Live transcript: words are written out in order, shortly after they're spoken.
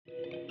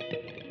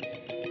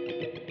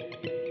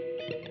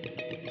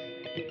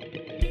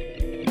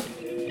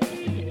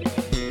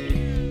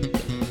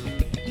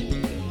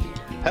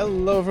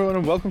Hello everyone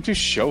and welcome to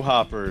Show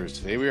Hoppers.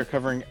 Today we are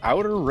covering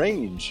Outer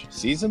Range,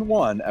 Season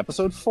 1,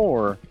 Episode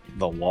 4,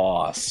 The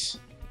Loss.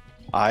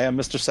 I am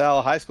Mr. Sal,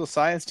 a high school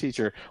science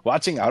teacher,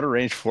 watching Outer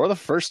Range for the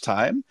first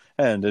time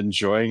and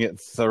enjoying it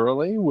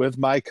thoroughly with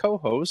my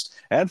co-host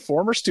and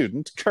former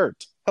student,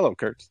 Kurt. Hello,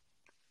 Kurt.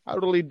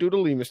 Howdly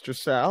doodly, Mr.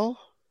 Sal.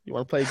 You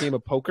want to play a game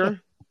of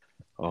poker?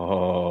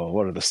 Oh,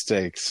 what are the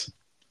stakes?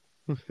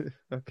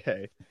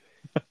 Okay.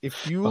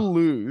 If you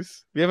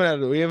lose, we haven't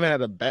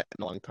had a bet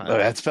in a long time. Oh,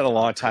 that's been a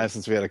long time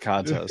since we had a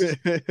contest.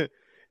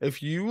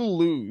 If you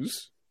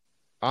lose,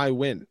 I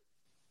win.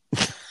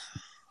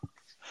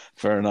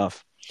 Fair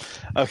enough.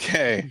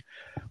 Okay.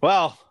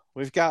 Well,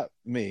 we've got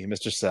me,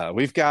 Mr. Sal.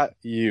 We've got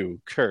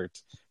you, Kurt.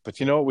 But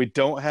you know what we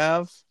don't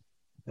have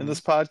in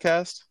this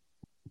podcast?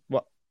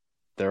 What?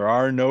 There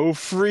are no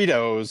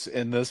Fritos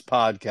in this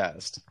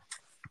podcast.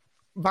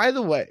 By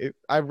the way,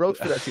 I wrote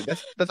for that too.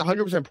 That's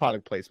 100%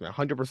 product placement.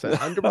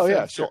 100%. Oh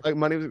yeah, sure. Like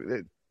money.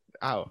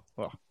 Well.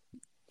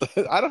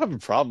 I don't have a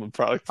problem with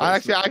product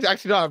placement. I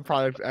actually don't have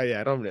product.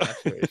 Yeah, I don't have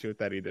an issue with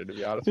that either. To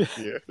be honest with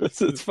you,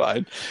 it's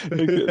fine. I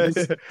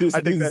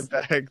take that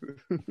back.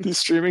 These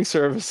streaming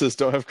services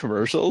don't have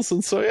commercials,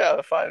 and so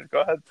yeah, fine.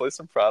 Go ahead, play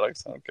some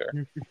products. I don't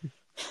care.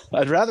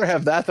 I'd rather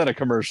have that than a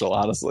commercial,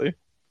 honestly.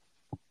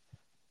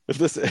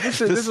 This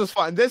was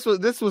fine. This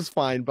was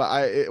fine,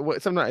 but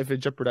sometimes if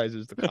it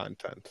jeopardizes the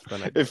content,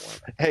 then I don't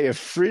want it. Hey, if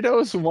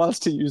Fritos wants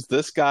to use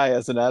this guy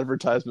as an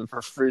advertisement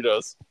for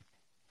Fritos,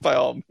 by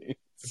all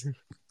means.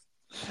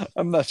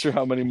 I'm not sure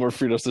how many more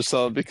Fritos they're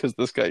selling because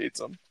this guy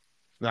eats them.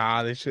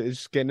 Nah, it's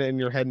just getting it in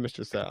your head,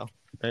 Mr. Sal.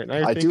 Right?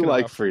 I do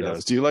like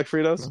Fritos. Do you like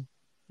Fritos?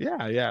 Yeah,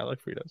 I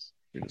like Fritos.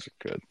 Fritos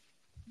are good.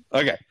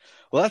 Okay,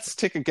 let's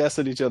take a guess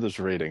at each other's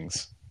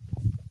ratings.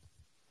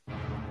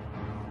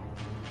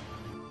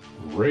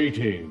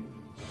 Ratings.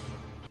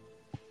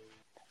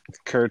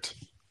 Kurt,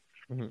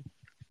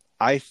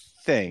 I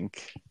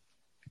think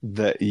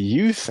that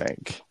you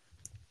think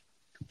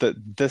that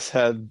this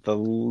had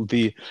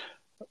the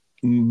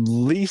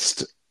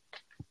least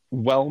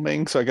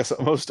whelming, so I guess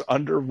the most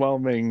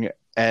underwhelming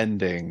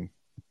ending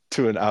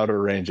to an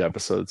Outer Range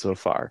episode so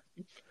far.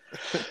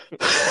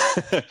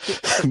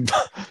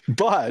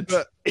 but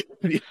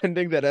the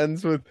ending that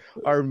ends with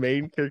our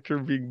main character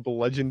being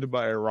bludgeoned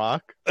by a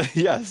rock.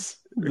 Yes,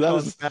 that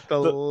was at the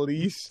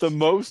least the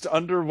most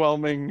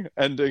underwhelming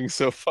ending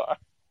so far.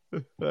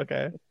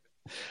 Okay.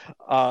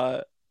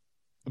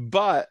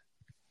 But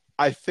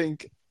I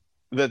think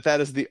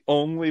that is the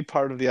only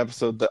part of the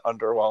episode that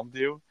underwhelmed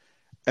you,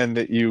 and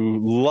that you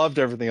loved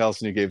everything else,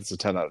 and you gave this a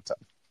 10 out of 10.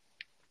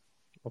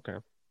 Okay.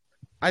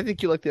 I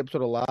think you liked the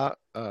episode a lot.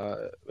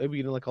 Maybe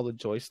you didn't like all the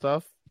Joy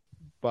stuff,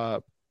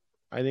 but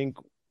I think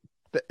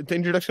the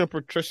introduction of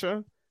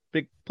Patricia,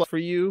 big plus for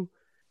you.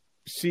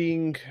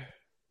 Seeing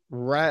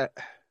Rhett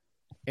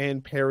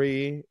and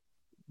Perry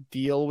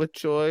deal with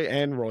Joy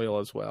and Royal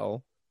as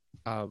well.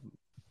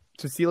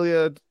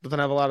 Cecilia doesn't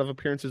have a lot of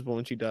appearances, but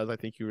when she does, I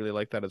think you really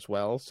like that as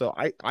well. So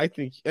I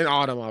think, and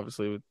Autumn,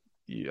 obviously,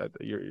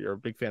 you're a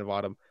big fan of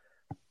Autumn.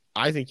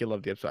 I think you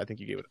loved the episode. I think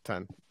you gave it a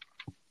 10.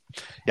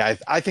 Yeah,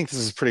 I think this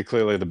is pretty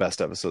clearly the best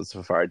episode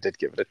so far. I did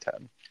give it a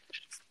 10.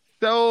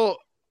 So,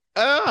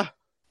 I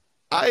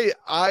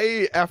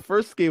at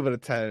first gave it a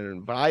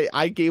 10, but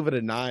I gave it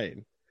a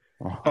 9.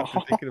 After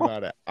thinking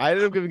about it, I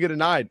ended up giving it a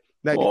 9.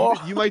 Now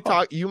you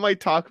might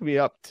talk me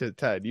up to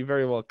 10. You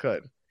very well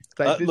could.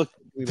 Look,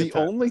 the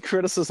only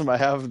criticism I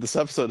have of this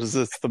episode is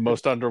it's the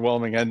most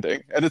underwhelming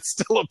ending, and it's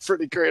still a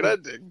pretty great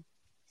ending.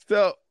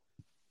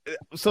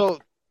 So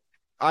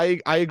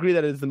I agree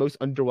that it is the most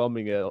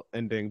underwhelming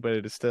ending, but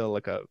it is still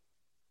like a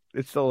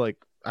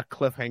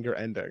cliffhanger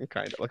ending,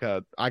 kind of like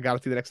I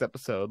gotta see the next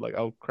episode. Like,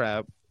 oh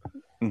crap,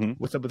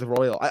 what's up with the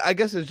Royal? I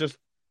guess it's just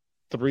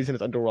the reason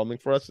it's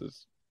underwhelming for us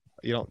is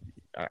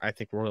I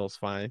think Royal's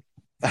fine.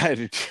 I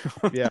do too.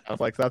 Yeah,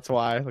 like that's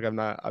why. Like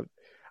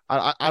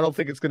I don't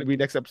think it's gonna be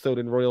next episode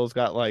and Royal's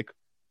got like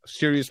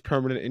serious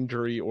permanent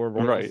injury or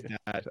Royal's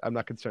dead. I'm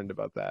not concerned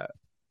about that.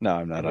 No,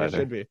 I'm not either. It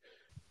should be.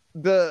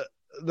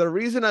 The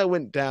reason I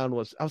went down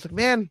was I was like,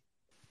 man,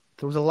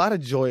 there was a lot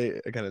of Joy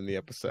again in the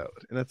episode.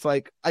 And it's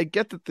like, I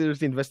get that there's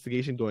the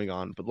investigation going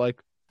on, but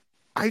like,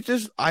 I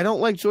don't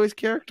like Joy's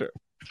character.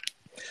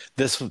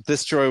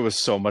 This Joy was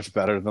so much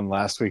better than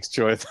last week's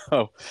Joy,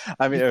 though.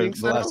 I mean,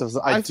 last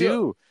episode. I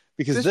do,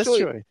 because this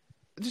Joy.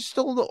 Just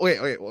still wait.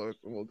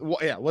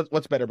 Yeah,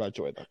 what's better about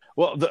Joy then?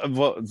 Well,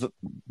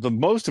 the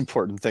most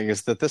important thing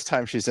is that this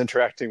time she's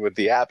interacting with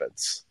the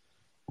Abbotts.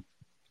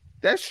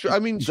 That's true. I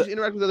mean, she's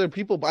interacting with other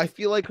people, but I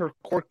feel like her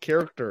core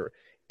character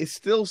is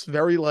still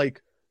very like.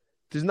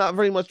 There's not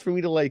very much for me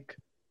to like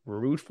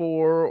root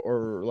for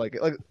or like.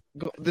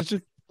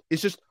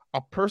 It's just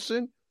a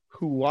person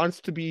who wants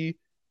to be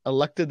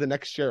elected the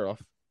next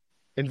sheriff,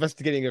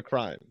 investigating a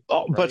crime.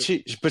 Oh, right?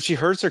 but she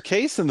hurts her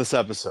case in this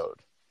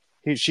episode.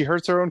 She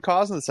hurts her own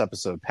cause in this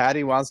episode.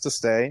 Patty wants to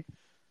stay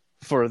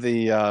for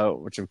the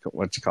what you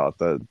call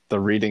it, the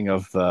reading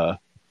of the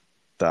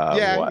She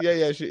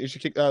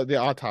the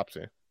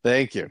autopsy.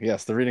 Thank you.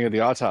 Yes, the reading of the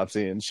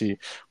autopsy, and she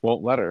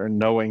won't let her,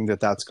 knowing that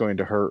that's going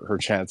to hurt her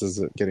chances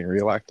of getting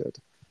reelected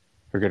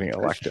or getting That's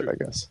elected, true. I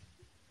guess.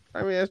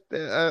 I mean,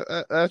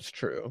 that's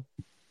true.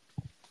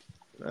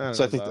 I don't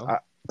So I know, think, though.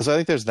 so I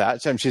think there's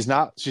that.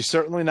 She's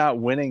certainly not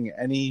winning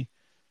any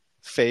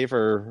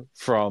favor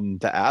from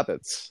the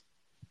Abbotts,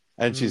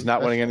 and she's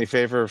not That's winning any true.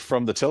 favor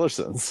from the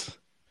Tillersons.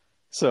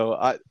 So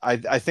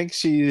I think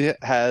she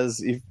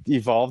has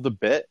evolved a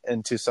bit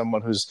into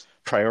someone who's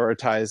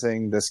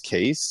prioritizing this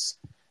case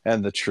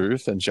and the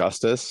truth and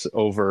justice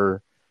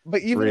over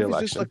But even if it's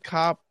just a reelection.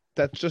 cop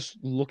that's just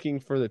looking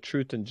for the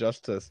truth and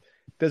justice,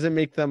 doesn't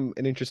make them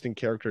an interesting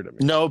character to me.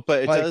 No,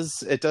 but Like,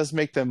 it does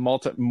make them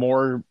more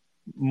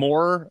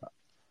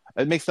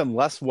it makes them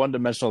less one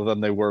dimensional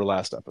than they were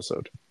last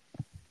episode.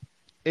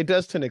 it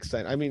does to an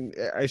extent. I mean,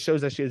 it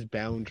shows that she has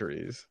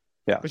boundaries.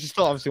 Yeah. But she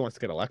still obviously wants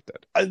to get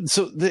elected.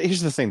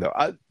 Here's the thing,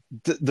 though.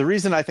 The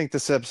reason I think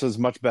this episode is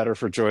much better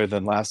for Joy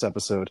than last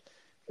episode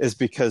is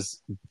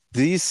because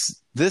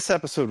this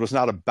episode was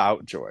not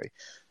about Joy.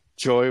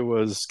 Joy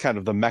was kind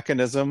of the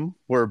mechanism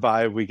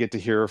whereby we get to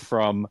hear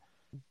from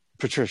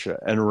Patricia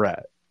and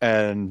Rhett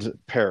and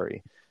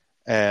Perry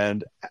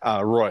and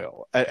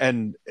Royal,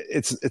 and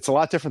it's a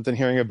lot different than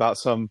hearing about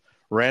some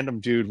random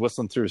dude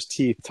whistling through his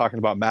teeth talking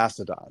about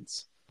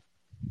mastodons.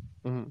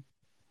 Mm-hmm.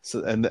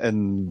 So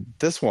and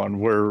this one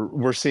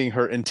we're seeing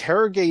her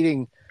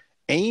interrogating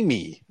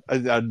Amy, a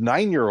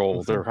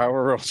 9-year-old or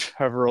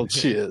however old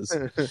she is.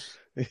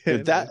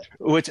 That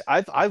which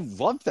I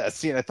loved that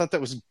scene. I thought that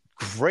was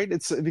great.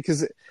 It's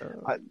because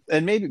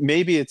and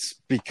maybe it's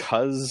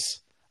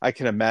because I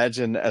can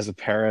imagine as a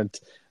parent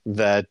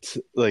that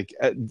like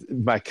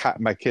my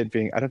kid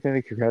being, I don't get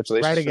any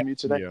congratulations right from you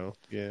today.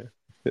 Yeah.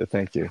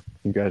 Thank you.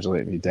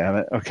 Congratulate me, damn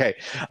it. Okay.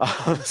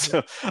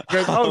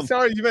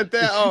 Sorry, you meant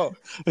that. Oh,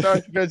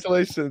 sorry.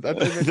 Congratulations. I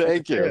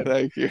Thank you.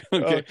 Okay.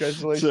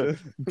 Congratulations. So,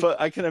 but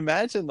I can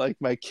imagine like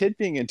my kid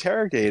being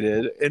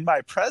interrogated in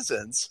my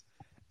presence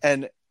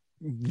and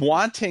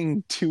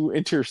wanting to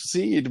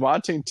intercede,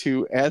 wanting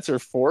to answer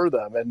for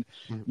them, and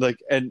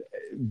and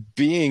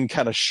being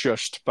kind of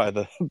shushed by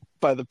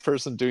the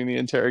person doing the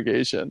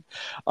interrogation.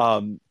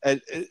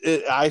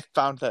 I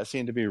found that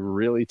scene to be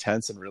really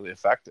tense and really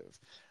effective.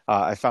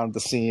 I found the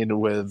scene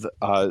with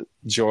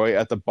Joy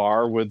at the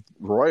bar with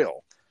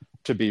Royal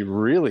to be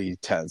really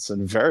tense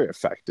and very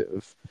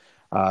effective.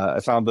 I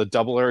found the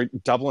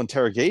double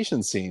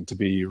interrogation scene to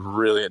be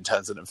really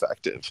intense and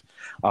effective.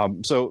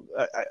 So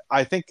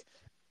I think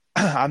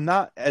I'm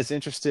not as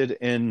interested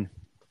in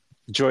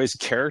Joy's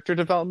character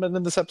development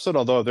in this episode,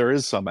 although there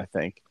is some, I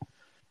think,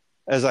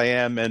 as I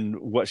am in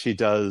what she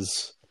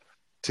does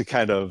to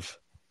kind of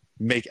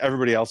make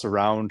everybody else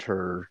around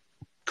her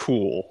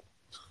cool.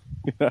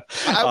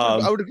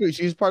 I would agree.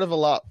 She's part of a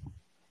lot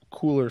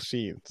cooler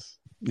scenes.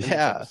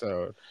 Yeah.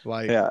 So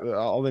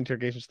all the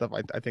interrogation stuff,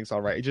 I think is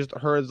all right. It just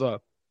her as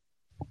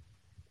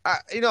I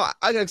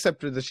can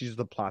accept her that she's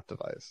the plot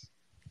device.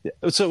 Yeah.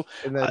 So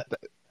and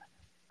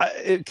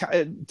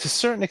to a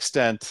certain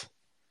extent,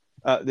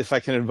 if I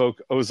can invoke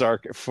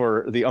Ozark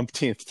for the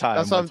umpteenth time,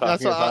 I'm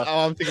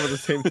thinking of the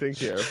same thing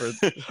here.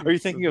 Are you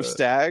thinking of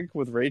Stag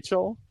with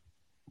Rachel?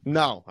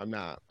 No, I'm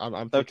not.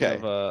 I'm thinking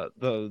of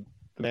the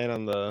man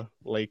on the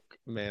lake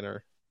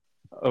manor.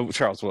 Oh,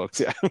 Charles Wilkes,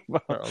 yeah.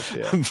 Charles,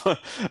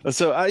 yeah.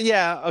 So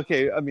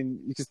okay. I mean,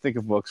 you can think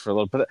of Wilkes for a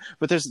little bit,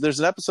 but there's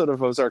an episode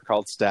of Ozark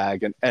called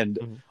Stag,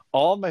 and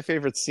all of my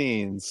favorite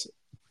scenes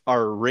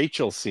are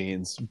Rachel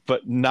scenes,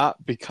 but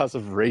not because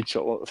of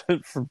Rachel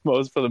for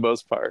the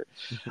most part.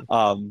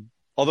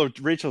 Although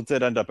Rachel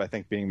did end up, I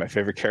think, being my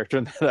favorite character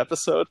in that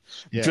episode,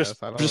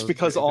 just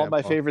because all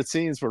my favorite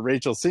scenes were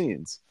Rachel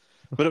scenes.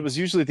 But it was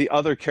usually the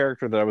other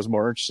character that I was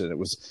more interested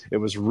in. It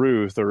was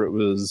Ruth, or it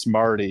was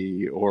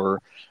Marty,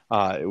 or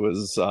it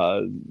was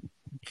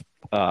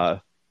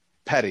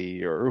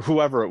Petty, or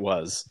whoever it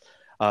was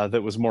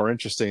that was more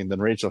interesting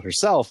than Rachel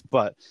herself.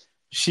 But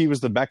she was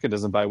the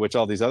mechanism by which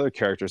all these other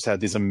characters had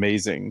these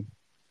amazing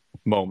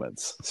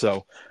moments.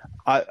 So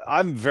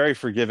I'm very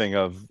forgiving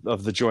of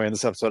the joy in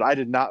this episode. I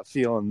did not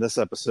feel in this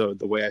episode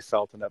the way I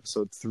felt in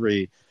episode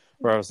 3,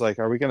 where I was like,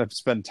 are we going to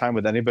spend time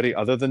with anybody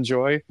other than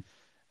Joy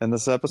in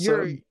this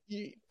episode?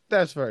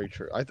 That's very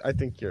true. I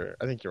think you're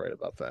right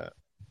about that.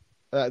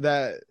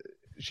 That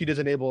she does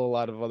enable a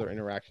lot of other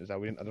interactions that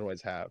we didn't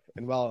otherwise have.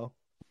 And while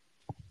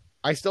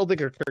I still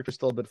think her character's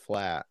still a bit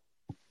flat,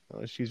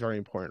 she's very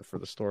important for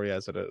the story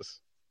as it is.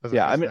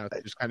 I mean,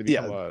 just kind of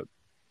become a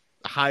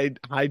hide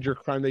your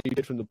crime that you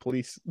did from the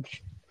police.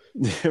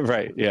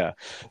 Right. Yeah.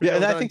 Yeah.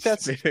 And I think I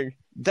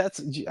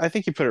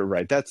think you put it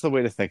right. That's the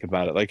way to think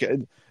about it. Like,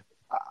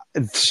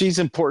 she's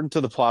important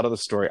to the plot of the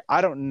story. I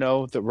don't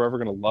know that we're ever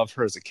going to love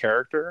her as a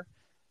character.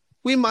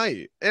 We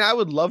might, and I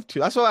would love to.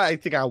 That's what I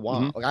think I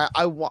want. Like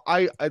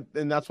I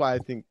and that's why I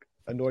think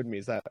annoyed me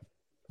is that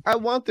I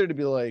want there to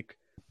be like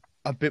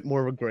a bit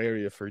more of a gray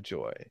area for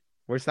Joy,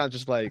 where it's not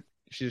just like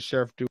she's a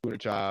sheriff doing her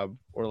job,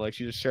 or like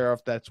she's a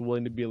sheriff that's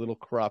willing to be a little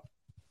corrupt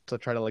to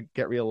try to like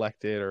get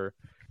reelected, or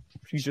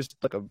she's just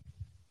like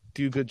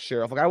do good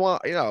sheriff. Like I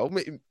want,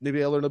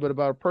 maybe I learn a bit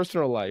about her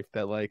personal life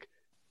that like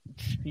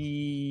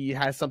she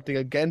has something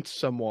against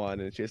someone,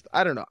 and it's just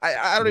I don't know.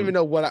 I don't even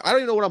know I don't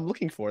even know what I'm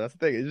looking for. That's the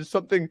thing. It's just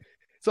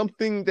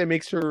something that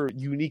makes her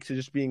unique to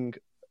just being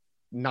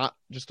not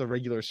just a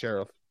regular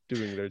sheriff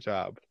doing their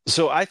job.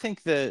 So I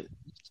think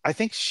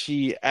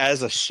she,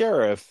 as a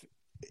sheriff,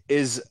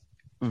 is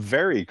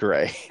very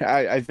gray.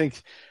 I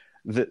think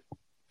that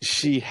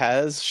she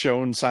has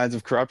shown signs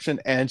of corruption,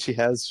 and she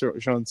has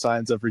shown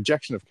signs of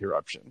rejection of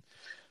corruption.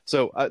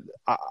 So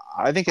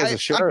I think as a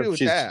sheriff, I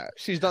agree with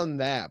she's done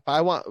that, but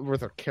I want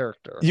with her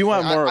character. You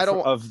want more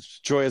of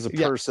Joy as a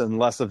person,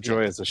 less of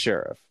Joy as a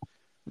sheriff.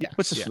 Yeah,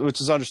 which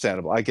is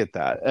understandable. I get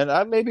that,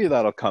 and maybe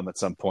that'll come at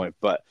some point.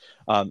 But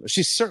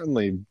she's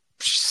certainly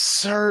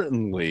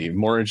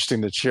more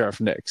interesting than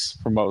Sheriff Nix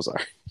from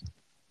Ozark.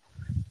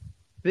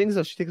 The thing is,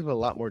 though, she takes up a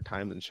lot more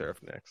time than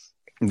Sheriff Nix.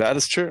 That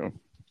is true.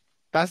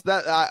 That's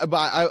that.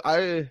 But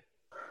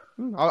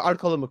I'd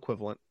call them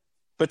equivalent.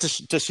 But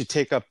does she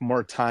take up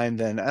more time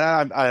than?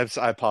 I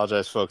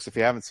apologize, folks, if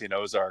you haven't seen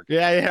Ozark.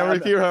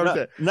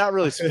 Not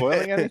really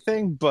spoiling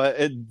anything, but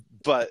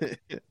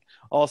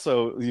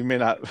also you may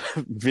not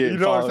be. You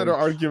don't understand our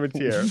argument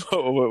here.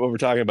 What we're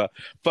talking about,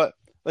 but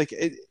like,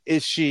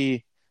 is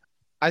she?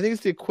 I think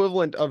it's the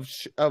equivalent of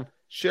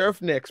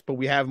Sheriff Nix, but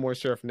we have more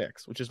Sheriff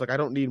Nix, which is like I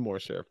don't need more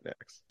Sheriff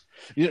Nix.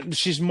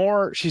 She's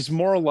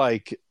more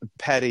like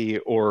Petty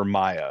or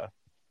Maya.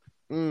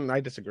 I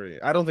disagree.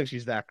 I don't think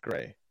she's that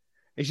gray.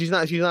 And she's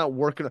not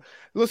working.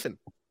 Listen,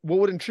 what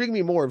would intrigue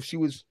me more if she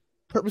was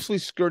purposely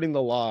skirting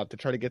the law to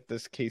try to get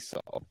this case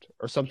solved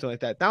or something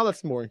like that. Now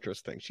that's more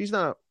interesting. She's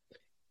not.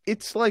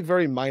 It's like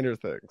very minor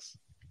things,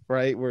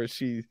 right? Where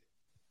she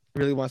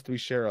really wants to be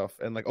sheriff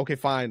and like, okay,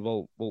 fine,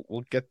 we'll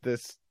get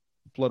this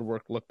blood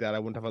work looked at. I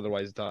wouldn't have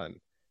otherwise done.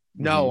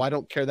 No, I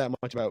don't care that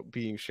much about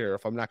being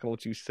sheriff. I'm not going to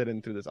let you sit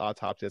in through this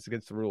autopsy. That's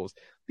against the rules.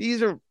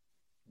 These are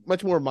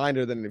much more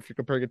minor than if you're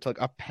comparing it to like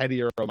a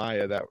Petty or a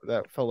Maya.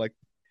 That felt like.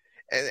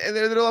 And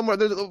they're a lot more.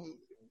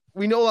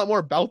 We know a lot more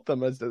about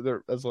them as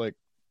like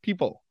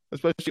people,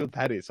 especially with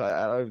Petty. So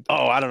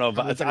I don't know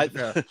about. I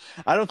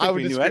don't think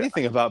we knew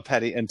anything about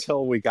Petty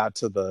until we got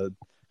to the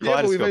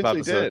Kaleidoscope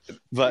episode.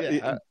 But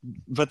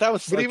that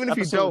was. But like even if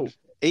you don't,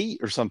 8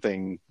 or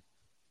something.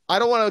 I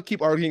don't want to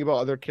keep arguing about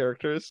other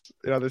characters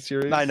in other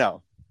series. I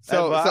know.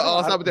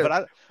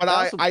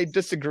 I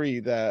disagree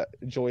that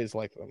Joy is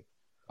like them.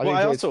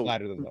 I also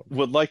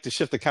would like to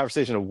shift the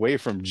conversation away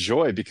from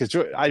Joy, because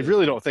Joy, I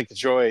really don't think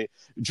Joy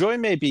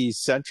may be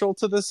central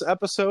to this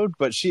episode,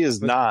 but she is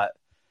not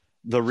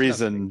the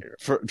reason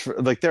for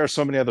like, there are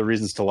so many other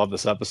reasons to love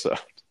this episode.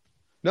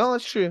 No,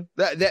 that's true.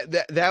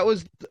 That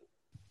was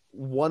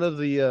one of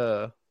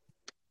the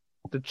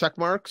check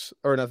marks,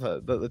 or not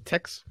the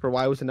ticks for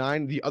why it was a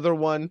 9. The other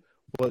one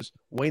was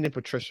Wayne and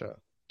Patricia.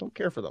 Don't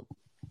care for them.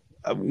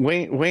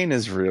 Wayne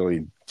is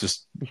really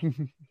just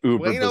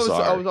uber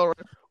bizarre.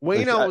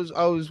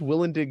 I was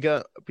willing to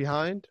get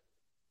behind.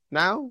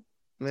 Now,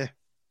 I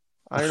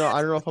don't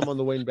know if I'm on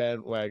the Wayne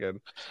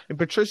bandwagon. And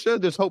Patricia,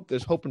 there's hope.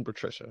 There's hope in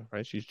Patricia,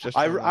 right? She's just.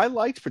 I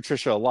liked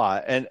Patricia a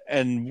lot,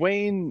 and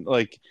Wayne,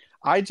 like,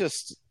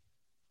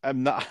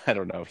 I'm not. I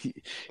don't know.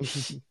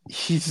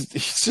 He's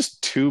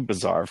just too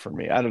bizarre for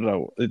me. I don't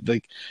know.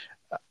 Like,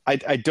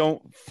 I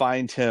don't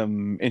find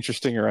him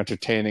interesting or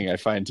entertaining. I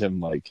find him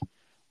like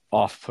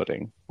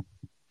off-putting.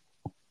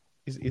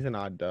 He's an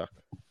odd duck.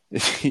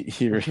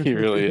 he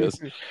really is.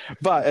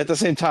 But at the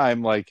same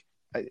time, like,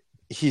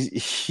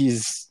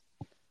 he's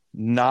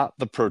not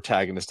the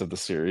protagonist of the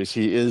series.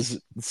 He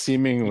is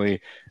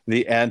seemingly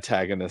the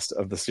antagonist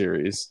of the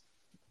series.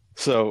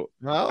 So,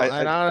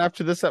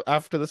 after this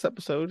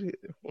episode,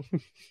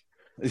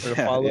 we're gonna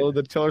follow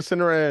the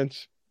Tillerson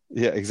Ranch.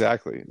 Yeah,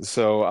 exactly.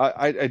 So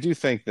I do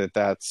think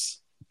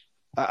that's.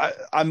 I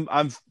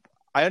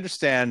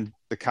understand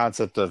the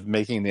concept of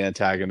making the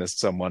antagonist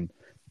someone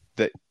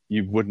that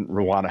you wouldn't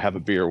want to have a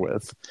beer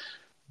with,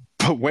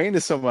 but Wayne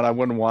is someone I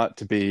wouldn't want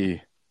to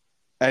be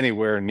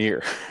anywhere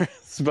near.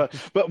 but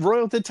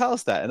Royal did tell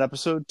us that in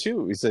episode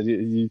 2. He said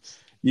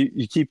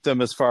you keep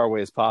them as far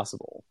away as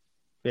possible.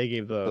 They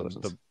gave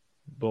the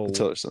bull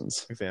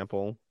Tillersons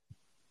example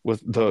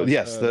with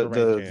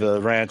the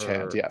ranch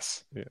hand.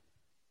 Yes. Yeah.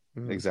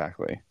 Mm-hmm.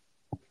 Exactly.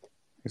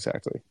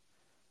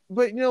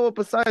 But you know what?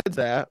 Besides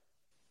that,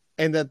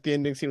 and that the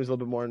ending scene was a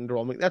little bit more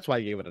underwhelming. That's why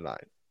I gave it a 9.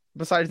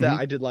 Besides that,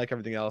 I did like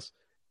everything else.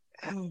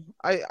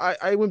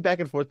 I went back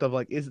and forth of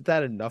like, is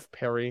that enough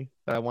Perry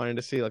that I wanted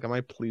to see? Like, am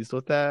I pleased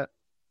with that?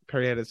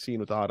 Perry had a scene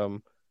with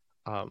Autumn.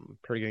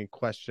 Perry getting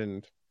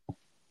questioned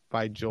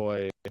by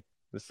Joy,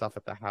 the stuff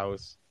at the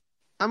house.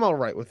 I'm all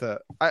right with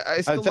it.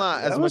 I still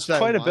not as much. That was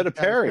quite a bit of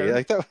Perry.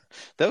 Like that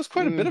was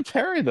quite a bit of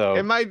Perry, though.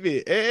 It might be.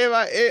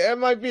 It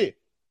might be.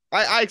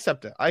 I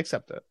accept it. I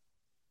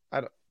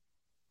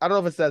don't know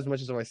if it's as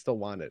much as I still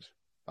wanted.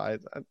 I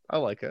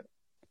like it.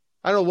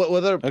 I don't know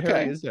what other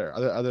Perry is there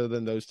other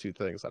than those 2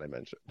 things that I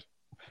mentioned.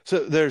 So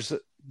there's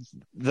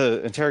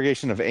the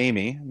interrogation of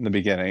Amy in the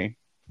beginning.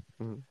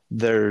 Mm-hmm.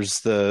 There's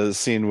the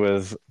scene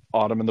with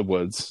Autumn in the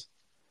woods.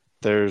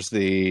 There's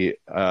the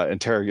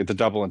the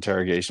double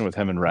interrogation with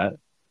him and Rhett.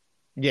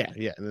 Yeah,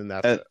 and then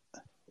that's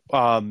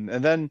And, it.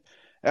 and then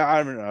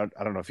I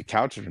don't know if he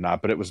counted or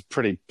not, but it was a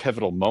pretty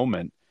pivotal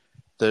moment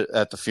that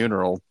at the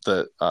funeral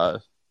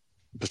that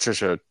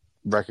Patricia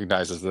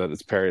recognizes that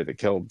it's Perry that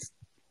killed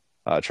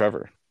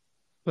Trevor.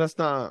 That's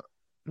not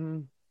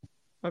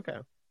okay.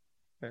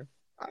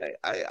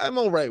 I'm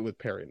all right with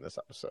Perry in this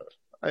episode.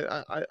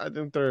 I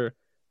think they're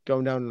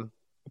going down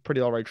a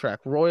pretty all right track.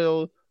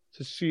 Royal,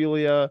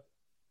 Cecilia,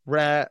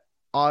 Rat,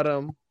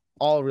 Autumn,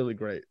 all really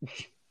great.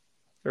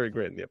 Very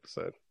great in the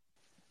episode.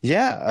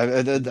 Yeah,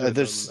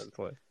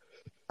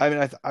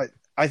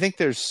 I think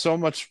there's so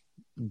much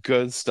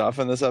good stuff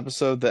in this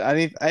episode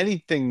that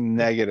anything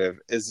negative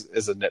is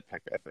a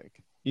nitpick. I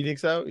think. You think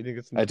so? You think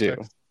it's? I do.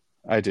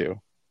 I do.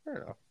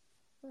 Fair enough.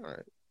 All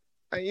right.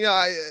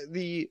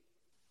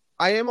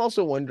 I am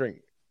also wondering,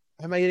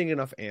 am I getting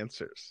enough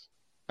answers?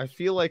 I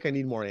feel like I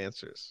need more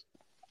answers.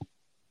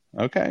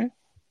 Okay.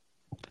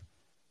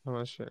 I'm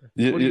not sure.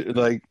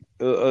 In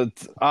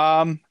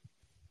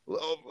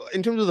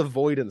terms of the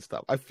void and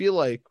stuff, I feel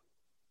like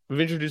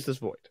we've introduced this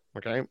void.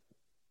 Okay,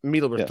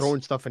 immediately we're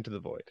throwing stuff into the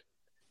void,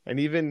 and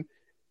even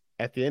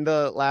at the end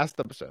of last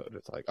episode,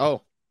 it's like,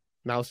 oh,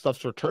 now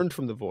stuff's returned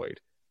from the void.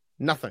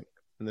 Nothing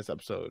in this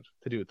episode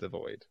to do with the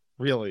void,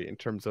 really, in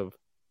terms of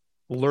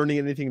learning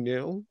anything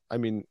new. I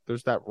mean,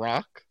 there's that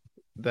rock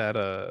that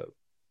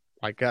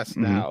I guess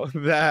now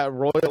that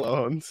Royal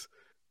owns,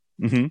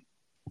 and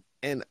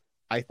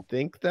I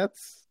think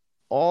that's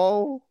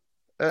all.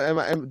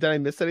 Did I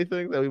miss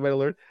anything that we might have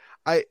learned?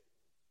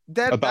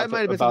 That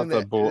might have been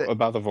something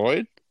about the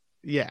void.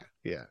 Yeah,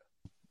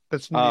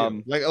 that's new.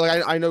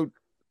 I know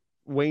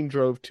Wayne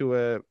drove to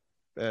it.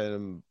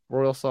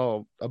 Royal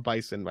saw a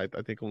bison. I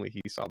think only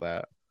he saw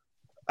that.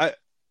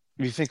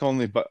 You think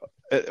only, but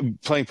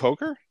playing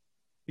poker?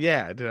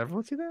 Yeah, did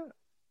everyone see that?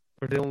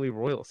 Or did only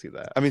Royal see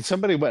that? I mean,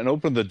 somebody went and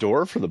opened the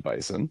door for the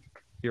bison.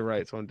 You're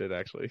right, someone did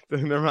actually.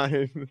 Never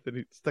mind.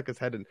 He stuck his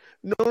head in.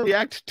 No one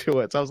reacted to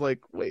it, so I was like,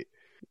 wait.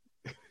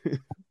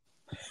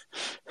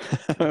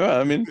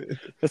 I mean,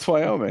 it's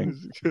Wyoming.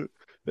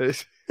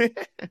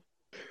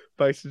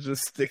 Bison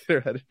just stick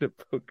their head in a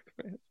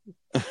poker.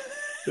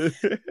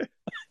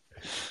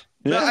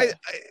 Yeah.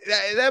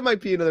 That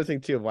might be another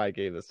thing too of why I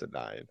gave this a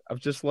 9. I'm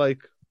just like,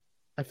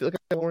 I feel like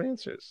I have more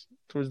answers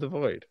towards the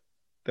void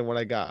than what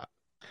I got.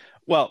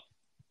 Well,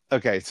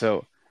 okay,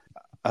 so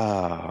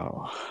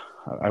I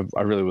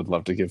really would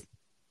love to give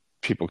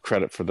people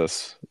credit for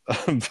this,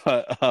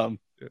 but I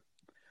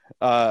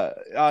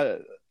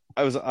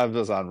was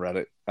on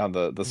Reddit on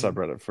the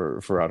subreddit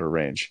for Outer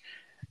Range,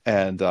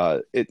 and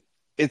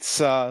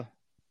it's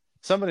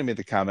somebody made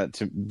the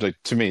comment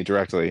to me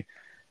directly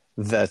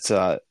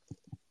that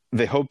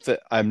they hope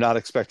that I'm not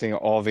expecting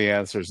all the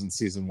answers in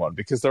season 1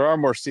 because there are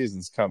more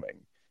seasons coming.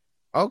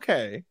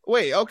 Okay.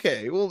 Wait.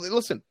 Okay. Well,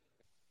 listen.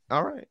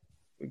 All right.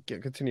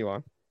 Continue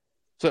on.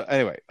 So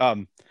anyway,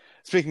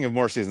 speaking of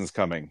more seasons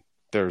coming,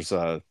 there's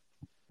some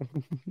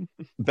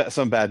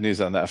bad news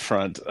on that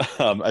front.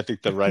 I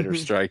think the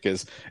writer's strike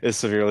is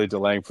severely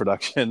delaying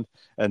production,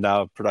 and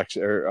now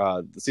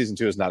season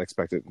 2 is not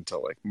expected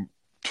until like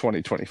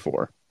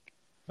 2024.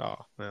 Oh,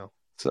 well.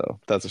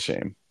 So that's a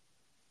shame.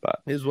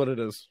 But it is what it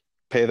is.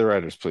 Pay the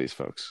writers, please,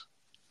 folks.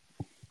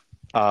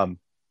 So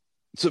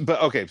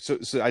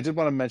I did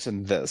want to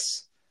mention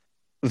this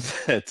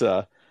that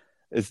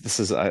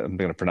I'm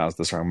going to pronounce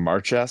this wrong.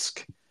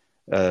 Marchesk,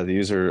 the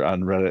user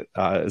on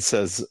Reddit,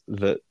 says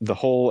that the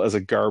hole as a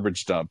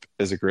garbage dump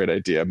is a great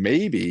idea.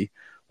 Maybe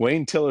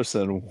Wayne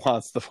Tillerson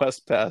wants the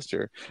West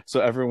Pasture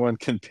so everyone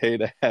can pay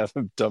to have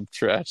him dump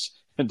trash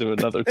into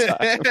another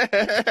time.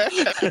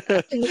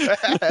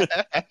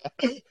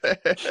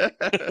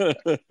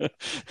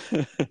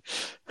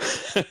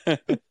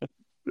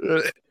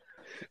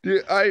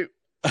 Dude, I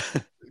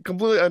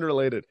completely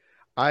unrelated.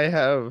 I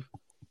have,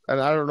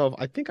 and I don't know if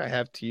I think I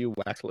have to you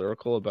wax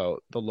lyrical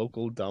about the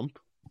local dump.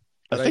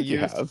 I think you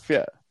have,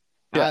 yeah.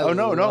 Oh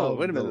no!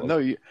 Wait a minute. No,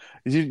 you.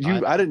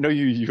 I didn't know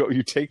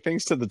you take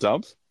things to the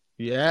dump.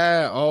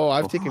 Yeah. Oh,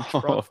 I've taken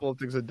truck full of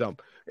things to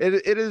dump. It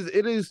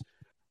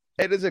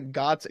is a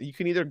godsend. You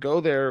can either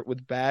go there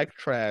with bag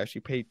trash.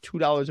 You pay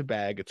 $2 a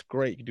bag. It's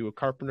great. You can do a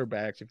carpenter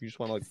bags if you just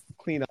want to like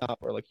clean up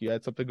or like you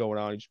had something going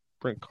on. You just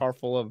bring a car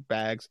full of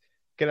bags.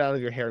 Get it out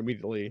of your hair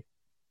immediately.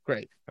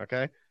 Great.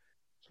 Okay.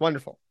 It's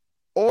wonderful.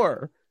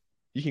 Or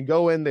you can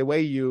go in, they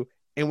weigh you,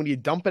 and when you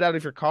dump it out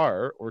of your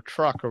car or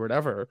truck or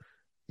whatever,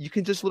 you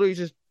can just literally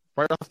just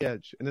right off the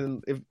edge. And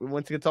then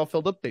once it gets all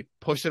filled up, they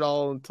push it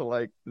all into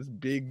like this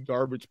big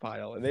garbage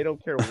pile, and they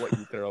don't care what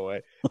you throw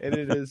away. And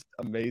it is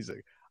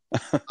amazing.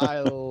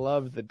 I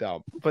love the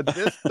dump. But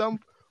this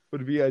dump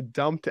would be a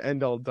dump to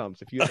end all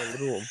dumps. If you have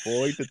a little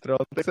void to throw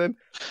things in,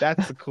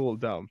 that's a cool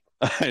dump.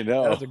 I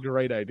know. That's a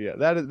great idea.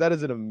 That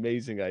is an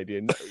amazing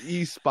idea.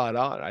 He's spot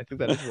on. I think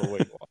that is what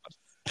Wayne wants.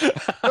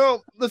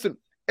 No, listen.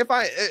 If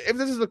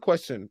this is a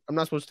question I'm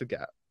not supposed to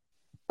get,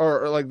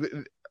 or like,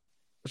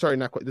 sorry,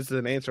 not quite. This is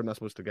an answer I'm not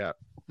supposed to get.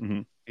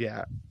 Mm-hmm.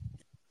 Yeah,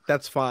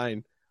 that's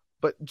fine.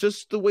 But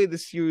just the way the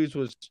series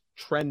was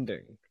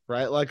trending,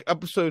 right? Like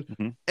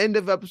Mm-hmm. end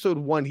of episode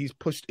 1, he's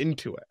pushed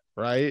into it,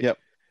 right? Yep.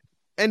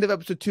 End of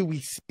episode 2, we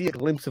see a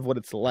glimpse of what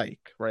it's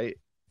like, right?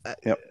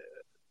 Yep.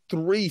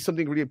 3,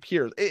 something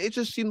reappears. It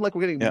just seemed like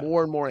we're getting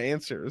more and more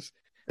answers.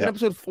 And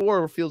episode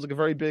 4 feels like a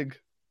very big,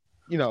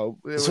 not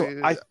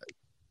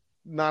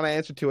an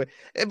answer to it.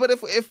 But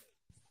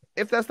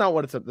if that's not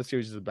what the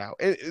series is about,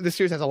 the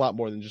series has a lot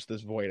more than just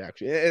this void.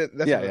 Actually,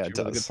 that's really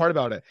good part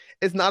about it.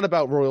 It's not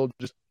about Royal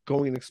just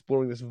going and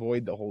exploring this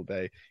void the whole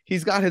day.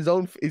 He's got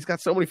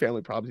so many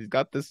family problems. He's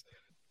got this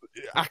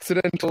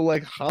accidental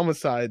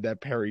homicide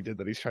that Perry did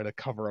that he's trying to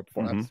cover up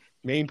for. That's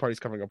main part he's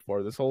covering up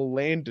for. This whole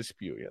land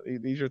dispute.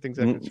 These are things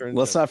that concern.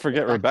 Let's not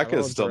forget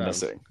Rebecca's still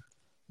missing.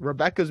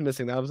 Rebecca's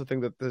missing. That was the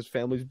thing that this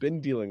family's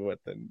been dealing with.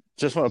 And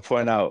just want to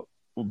point out,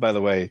 by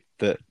the way,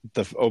 that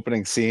the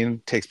opening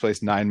scene takes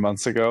place 9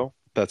 months ago.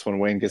 That's when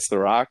Wayne gets the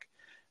rock,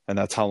 and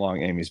that's how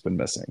long Amy's been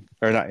missing.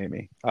 Or not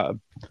Amy,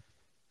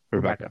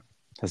 Rebecca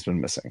has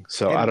been missing.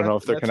 So I don't know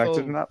if they're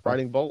connected or not.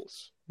 Riding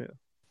bulls. Yeah.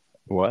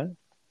 What?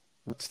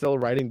 Still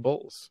riding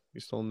bulls.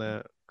 He's still in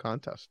that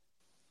contest.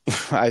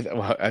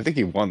 I think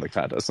he won the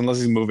contest, unless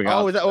he's moving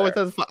on.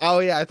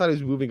 Yeah, I thought he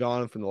was moving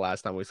on from the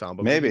last time we saw him.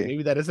 But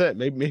maybe that is it.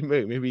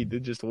 Maybe he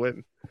did just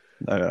win.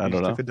 I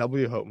don't know. Took a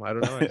W home. I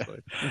don't know.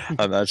 Actually,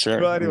 I'm not sure.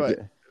 But anyway,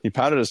 he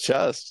pounded his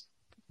chest.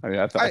 I mean,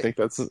 I think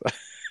that's.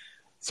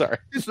 Sorry.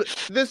 This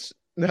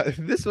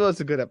was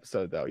a good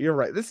episode, though. You're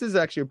right. This is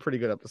actually a pretty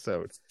good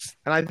episode,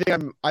 and I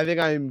think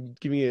I'm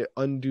giving it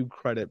undue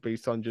credit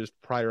based on just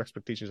prior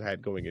expectations I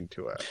had going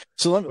into it.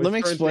 So let me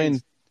explain.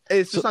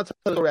 It's just not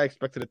the way I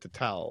expected it to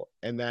tell,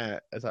 and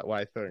that is that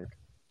what I think.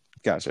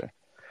 Gotcha.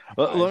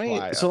 Well,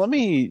 let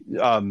me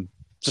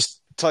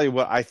just tell you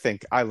what I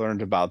think I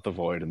learned about the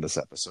Void in this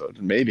episode.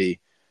 And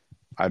maybe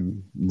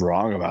I'm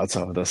wrong about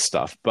some of this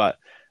stuff, but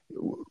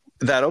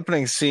that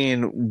opening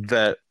scene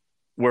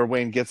where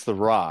Wayne gets the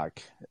rock,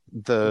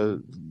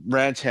 the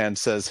ranch hand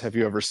says, "Have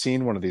you ever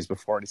seen one of these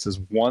before?" And he says,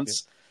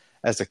 "Once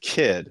as a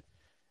kid,"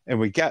 and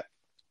we get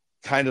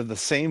kind of the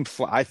same.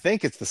 I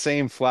think it's the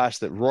same flash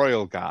that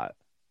Royal got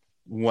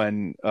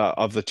when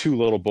of the two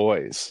little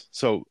boys.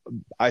 So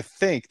I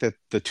think that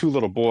the two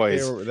little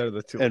boys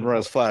in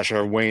Royal's flash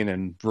are Wayne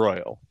and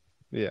Royal.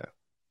 Yeah.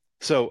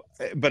 So,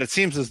 but it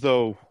seems as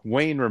though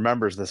Wayne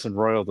remembers this and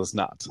Royal does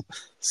not.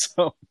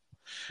 So,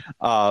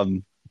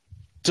 and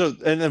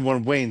then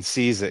when Wayne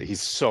sees it,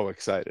 he's so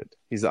excited.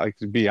 He's like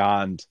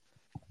beyond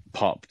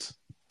pumped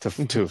to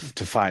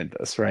find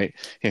this, right?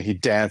 He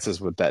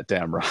dances with that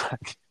damn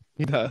rock.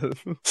 He does.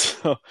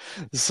 So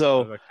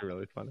that's actually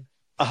really funny.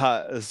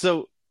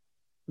 So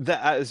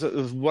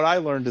what I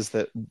learned is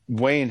that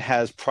Wayne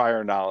has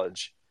prior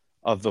knowledge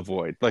of the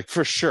Void. Like,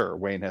 for sure,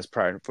 Wayne has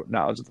prior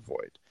knowledge of the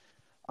Void.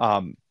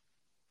 I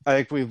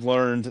think we've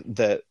learned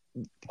that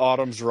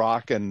Autumn's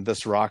rock and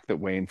this rock that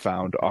Wayne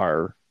found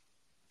are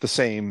the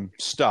same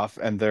stuff,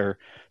 and they're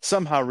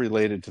somehow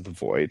related to the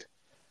Void.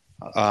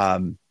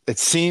 It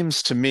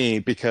seems to me,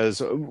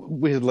 because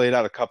we had laid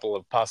out a couple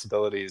of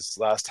possibilities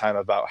last time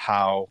about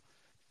how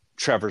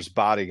Trevor's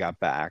body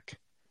got back.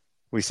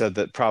 We said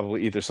that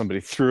probably either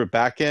somebody threw it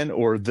back in,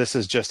 or this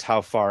is just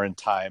how far in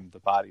time the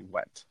body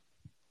went,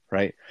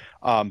 right?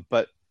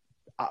 But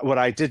what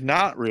I did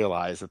not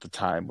realize at the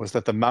time was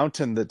that the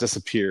mountain that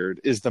disappeared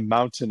is the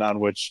mountain on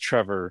which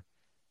Trevor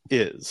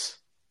is.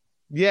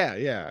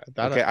 Yeah.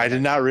 I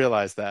did not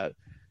realize that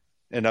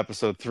in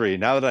episode 3.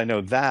 Now that I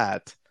know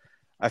that,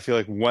 I feel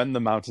like when the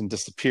mountain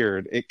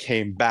disappeared, it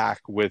came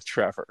back with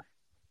Trevor.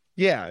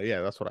 Yeah,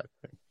 that's what I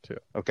think too.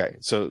 Okay,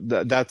 so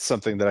that's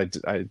something that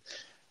I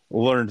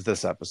learned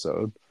this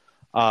episode.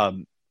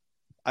 I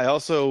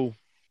also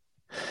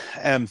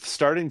am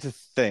starting to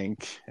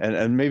think,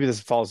 and maybe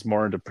this falls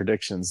more into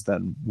predictions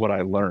than what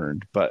I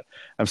learned, but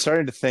I'm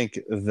starting to think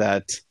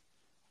that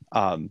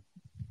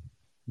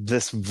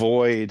this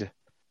Void,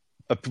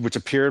 which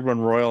appeared when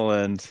Royal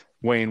and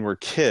Wayne were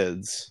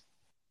kids,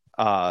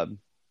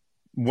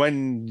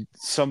 when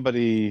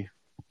somebody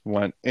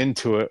went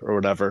into it or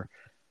whatever,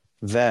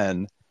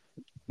 then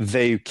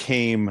they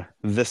came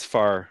this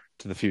far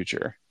to the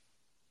future.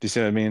 Do you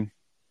see what I mean?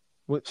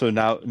 So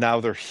now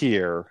they're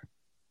here,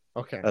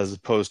 okay, as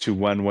opposed to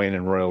when Wayne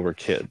and Royal were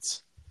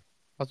kids.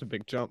 That's a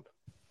big jump.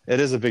 It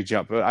is a big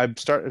jump. But I'm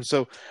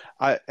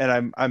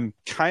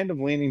kind of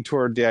leaning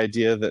toward the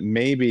idea that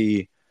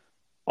maybe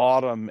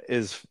Autumn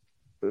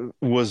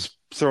was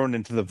thrown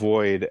into the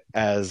Void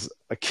as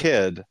a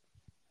kid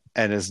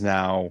and is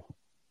now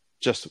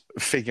just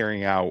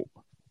figuring out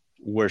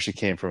where she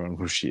came from and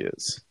who she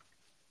is.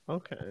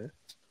 Okay.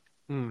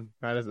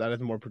 That is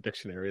more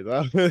predictionary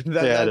though. It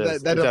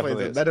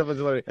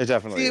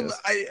definitely is.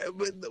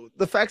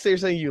 The facts that you're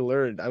saying you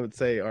learned, I would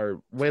say,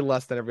 are way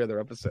less than every other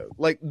episode.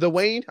 Like the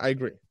Wayne, I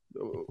agree.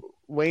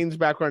 Wayne's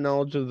background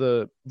knowledge of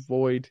the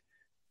Void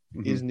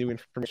is new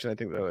information. I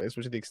think,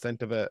 especially the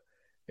extent of it,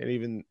 and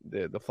even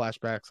the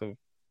flashbacks of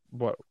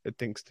what it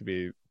thinks to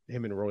be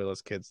him and Royal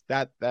as kids.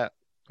 That I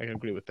can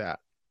agree with that.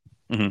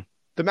 Mm-hmm.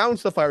 The mountain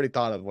stuff I already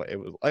thought of. What it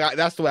was like.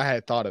 That's the way I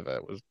had thought of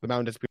it. Was the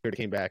mountain disappeared,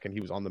 came back, and he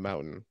was on the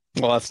mountain.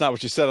 Well, that's not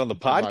what you said on the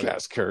About it.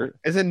 podcast, Kurt.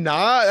 Is it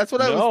not? That's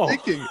what I No. was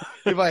thinking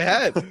in my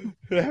head.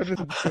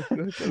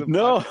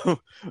 No,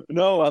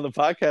 no. On the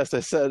podcast,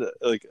 I said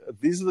like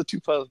these are the two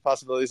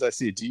possibilities I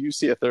see. Do you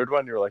see a third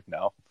one? You're like,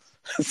 no.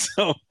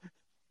 So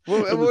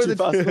What the were two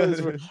possibilities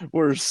the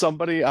were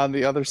somebody on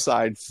the other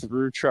side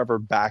threw Trevor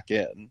back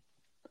in,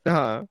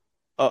 uh-huh.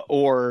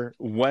 or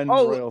when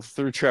Royal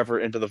threw Trevor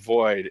into the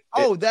void.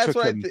 Oh, it that's took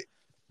what I him think.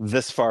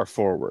 this far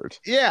forward.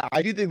 Yeah,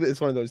 I do think that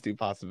it's one of those two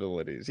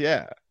possibilities.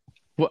 Yeah.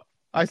 What?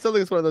 I still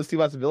think it's one of those two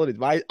possibilities.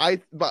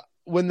 But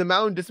when the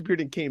mountain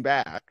disappeared and came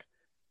back,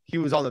 he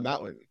was on the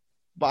mountain.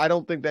 But I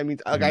don't think that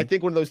means like I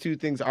think one of those two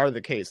things are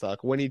the case.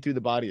 Like when he threw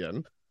the body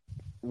in,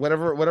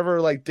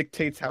 whatever like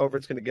dictates however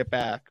it's gonna get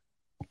back.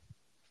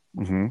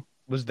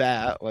 Was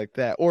that like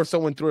that, or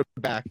someone threw it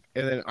back,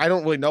 and then I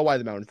don't really know why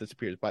the mountain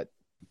disappears, but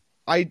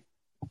I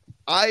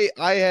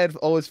had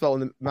always felt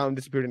when the mountain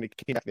disappeared and it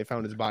came back, they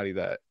found his body,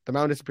 that the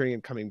mountain disappearing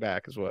and coming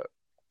back is what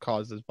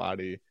caused his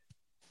body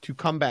to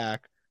come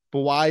back.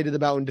 But why did the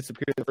mountain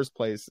disappear in the first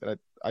place? And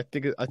I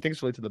think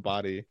it's related to the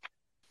body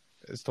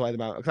as to why the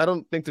mountain. Because I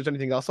don't think there's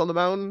anything else on the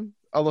mountain,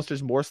 unless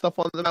there's more stuff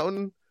on the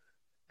mountain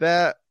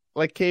that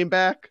like came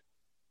back.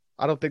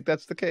 I don't think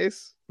that's the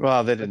case.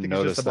 Well, they didn't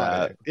notice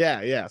that.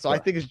 Yeah. So I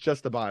think it's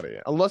just the body,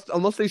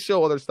 unless they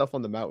show other stuff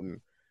on the mountain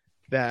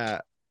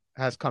that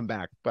has come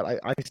back. But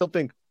I still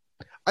think,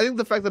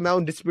 the fact the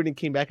mountain disappeared and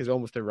came back is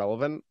almost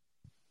irrelevant.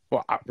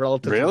 Well,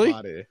 relative to the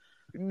body.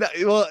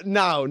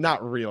 No,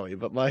 not really.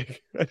 But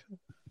like,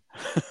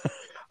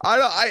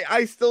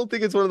 I still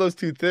think it's one of those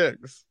two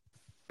things.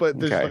 But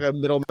there's like a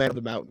middleman of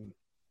the mountain.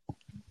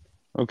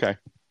 Okay.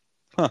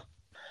 Huh.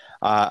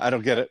 I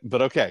don't get it,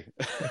 but okay.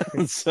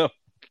 So.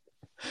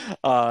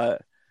 I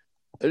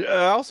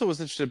also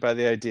was interested by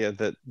the idea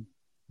that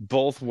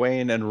both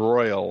Wayne and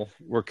Royal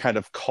were kind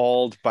of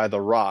called by the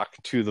Rock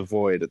to the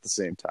void at the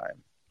same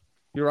time.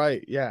 You're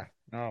right. Yeah.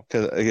 No.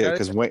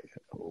 Because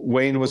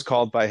Wayne was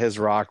called by his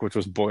rock, which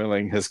was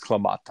boiling his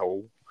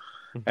clamato,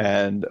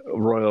 and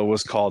Royal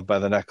was called by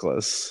the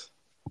necklace.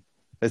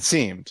 It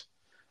seemed.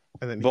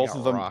 And then both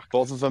of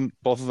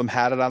them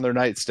had it on their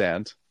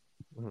nightstand,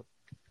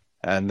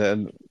 and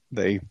then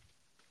they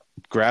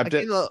grabbed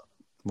it,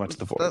 went to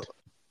the void.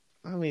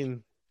 I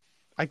mean,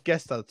 I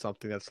guess that's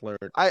something that's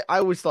learned. I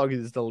always thought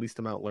it's the least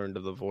amount learned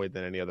of the void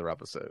than any other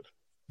episode.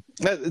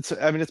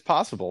 It's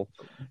possible.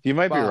 You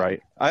might be right.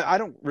 I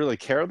don't really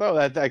care though.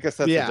 I guess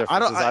that's the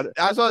difference.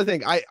 That's what I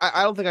think. I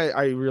don't think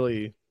I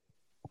really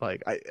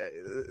like.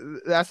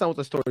 That's not what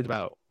the story's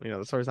about.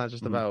 The story's not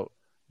just about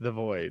the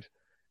void.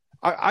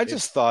 I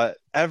just thought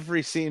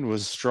every scene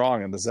was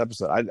strong in this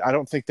episode. I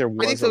don't think there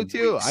was. I think so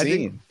too.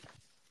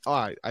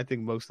 I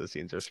think most of the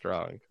scenes are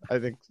strong. I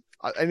think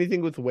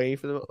anything with Wayne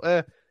for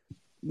the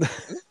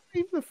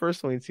even the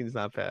first Wayne scene's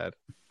not bad.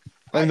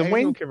 And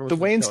the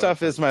Wayne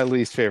stuff is my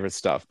least favorite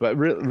stuff, but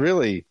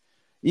really,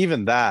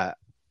 even that,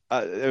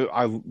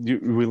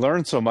 we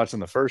learned so much in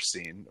the first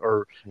scene,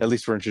 or at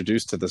least we're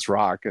introduced to this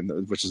rock,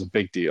 which is a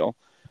big deal.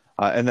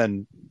 And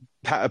then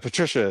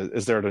Patricia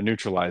is there to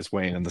neutralize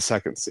Wayne in the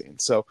second scene.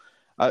 So,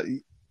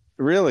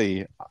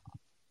 really,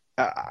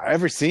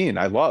 every scene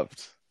I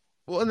loved.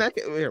 Well, in that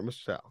case, here,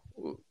 Mr. Sal,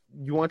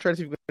 you want to try to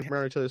see if we can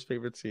hammer each other's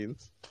favorite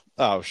scenes?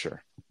 Oh,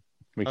 sure,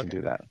 we can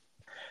do that.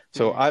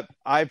 So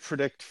I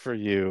predict for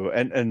you,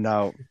 and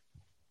now,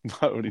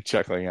 what are you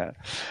chuckling at?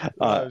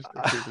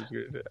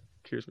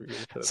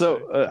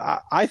 So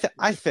I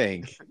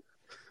think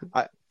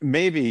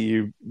maybe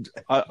you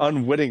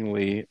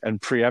unwittingly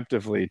and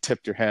preemptively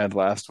tipped your hand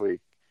last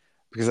week,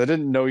 because I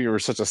didn't know you were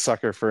such a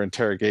sucker for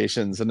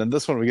interrogations, and in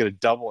this one we get a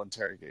double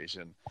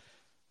interrogation.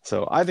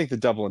 So I think the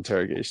double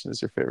interrogation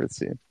is your favorite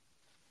scene.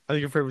 I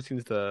think your favorite scene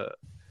is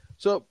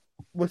so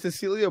when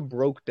Cecilia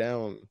broke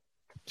down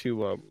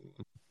to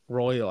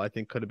Royal, I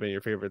think could have been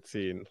your favorite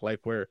scene, like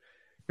where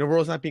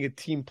Royal's not being a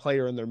team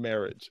player in their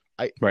marriage.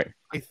 I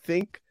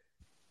think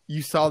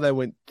you saw that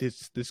when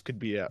this could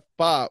be it,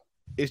 but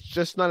it's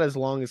just not as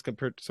long as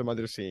compared to some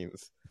other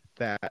scenes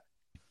that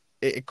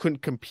it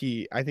couldn't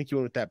compete. I think you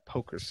went with that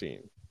poker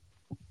scene.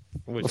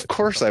 Of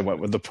course I went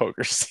with the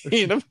poker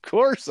scene. Of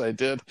course I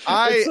did.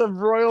 It's a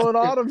Royal and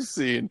Autumn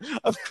scene.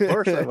 Of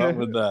course I went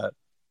with that.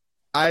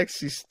 I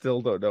actually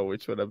still don't know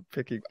which one I'm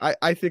picking.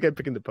 I think I'm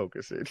picking the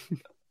poker scene.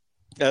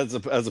 As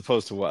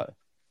opposed to what?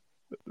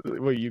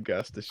 Well, you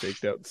guessed, the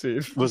shakedown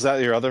scene. Was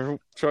that your other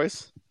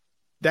choice?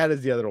 That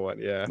is the other one,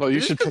 yeah. Well, you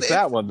should pick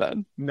that one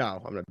then.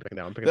 No, I'm not picking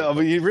that one.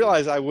 But you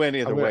realize I win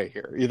either way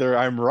here. Either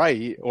I'm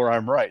right or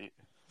I'm right.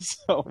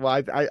 So,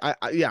 well, I'm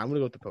gonna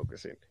go with the poker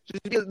scene.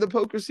 Just because the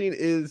poker scene.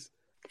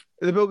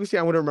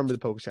 I want to remember the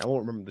poker scene. I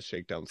won't remember the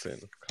shakedown scene.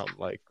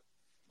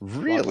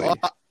 Really?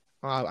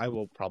 I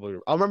will probably.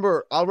 I'll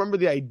remember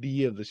the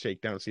idea of the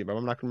shakedown scene, but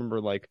I'm not gonna remember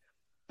like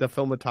the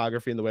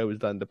cinematography and the way it was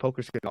done. The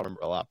poker scene I'll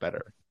remember a lot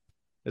better.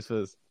 It's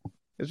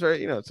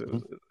very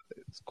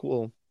it's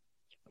cool.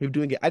 We're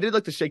doing it. I did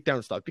like the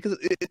shakedown stuff because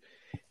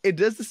it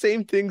does the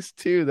same things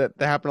too that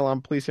happen a lot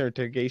in police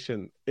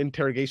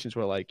interrogations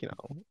where like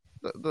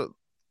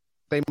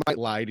they might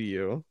lie to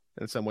you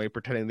in some way,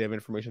 pretending they have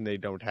information they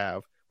don't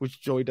have, which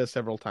Joy does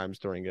several times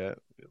during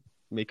it.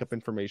 Make up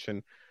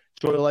information.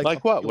 Joy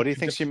Like what? What do you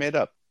think she made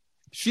up?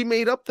 She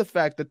made up the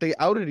fact that they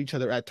outed each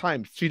other at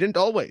times. She didn't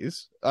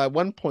always. At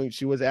one point,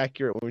 she was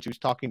accurate when she was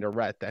talking to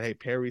Rhett that, hey,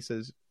 Perry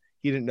says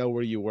he didn't know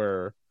where you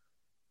were,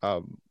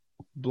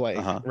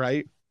 blank,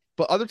 right?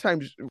 But other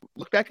times,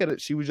 look back at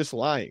it, she was just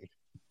lying,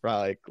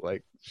 right?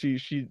 Like she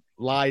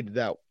lied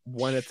that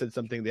one had said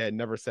something they had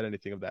never said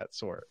anything of that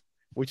sort,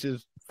 which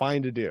is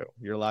fine to do.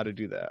 You're allowed to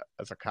do that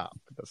as a cop.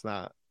 That's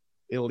not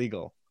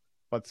illegal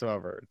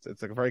whatsoever.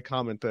 It's like a very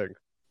common thing.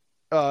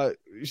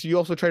 She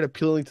also tried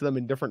appealing to them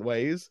in different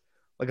ways,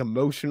 like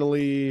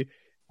emotionally,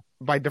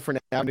 by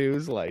different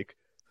avenues, to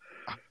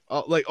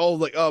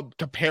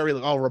Perry,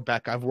 like, oh,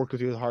 Rebecca, I've worked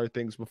with you with hard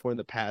things before in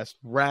the past.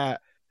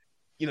 Rat,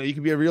 you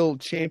can be a real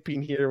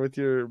champion here with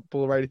your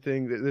bull riding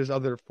thing. There's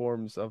other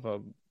forms of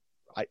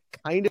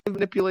kind of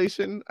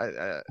manipulation.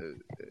 I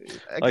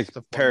like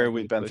Perry,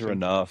 we've been through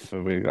enough.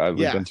 We've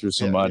been through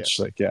so much.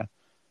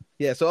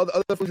 Yeah. So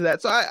other forms of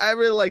that. So I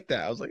really like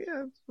that. I was like,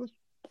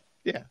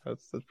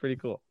 that's pretty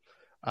cool.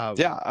 I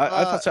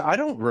thought so. I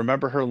don't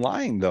remember her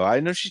lying though. I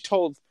know she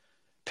told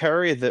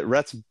Perry that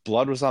Rhett's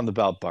blood was on the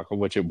belt buckle,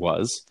 which it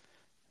was,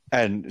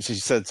 and she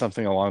said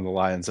something along the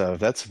lines of,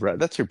 "That's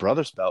your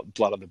brother's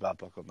blood on the belt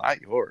buckle,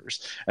 not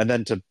yours." And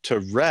then to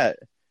Rhett,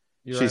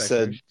 she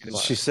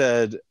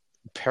said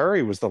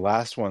Perry was the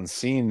last one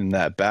seen in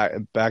that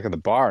back of the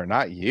bar,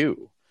 not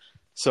you.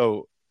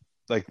 So,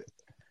 like,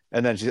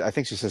 and then I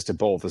think she says to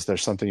both, "Is there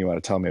something you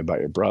want to tell me about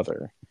your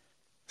brother?"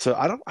 So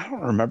I don't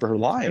remember her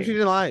lying. Maybe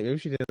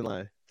she didn't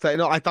lie. So,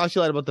 no, I thought she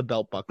lied about the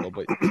belt buckle,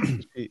 but no,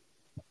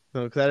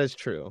 because that is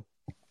true.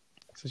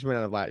 So she might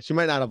not have lied. She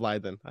might not have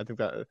lied then. I think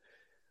that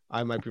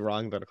I might be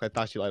wrong then. I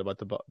thought she lied about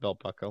the belt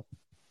buckle.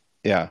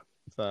 Yeah.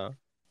 So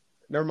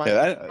never mind.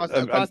 Yeah,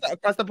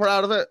 cross the part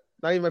out of it.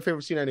 Not even my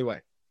favorite scene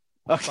anyway.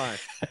 Okay. Fine.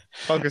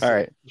 Poker scene. All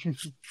right.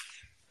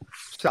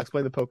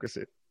 Explain the poker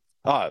scene.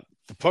 The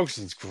poker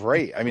scene's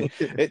great. I mean,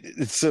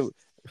 it's so.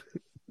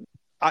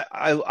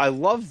 I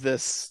love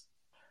this.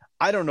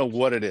 I don't know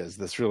what it is,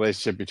 this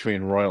relationship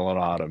between Royal and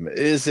Autumn.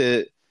 Is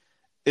it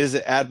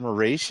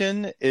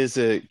admiration? Is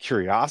it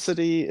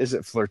curiosity? Is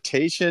it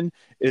flirtation?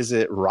 Is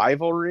it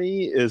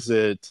rivalry? Is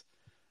it,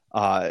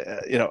 why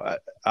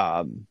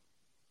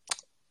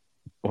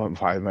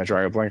am I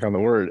drawing a blank on the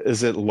word?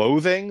 Is it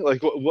loathing?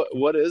 Like,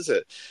 what is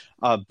it?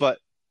 But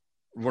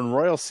when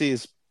Royal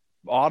sees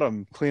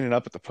Autumn cleaning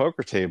up at the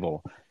poker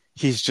table,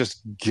 he's just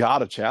got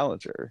to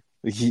challenge her.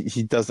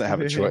 He doesn't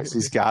have a choice.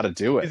 He's got to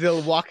do it. He's a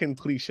walking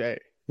cliche.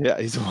 Yeah,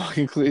 he's a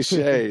walking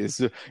cliche.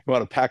 You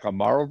want to pack a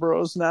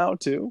Marlboros now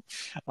too?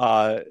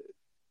 The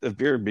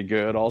beer would be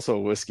good. Also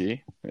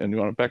whiskey. And you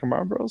want to pack a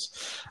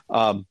Marlboros?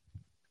 But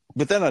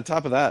then on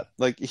top of that,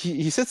 like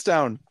he sits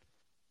down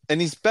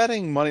and he's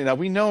betting money. Now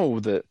we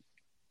know that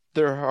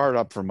they're hard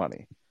up for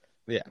money.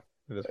 Yeah.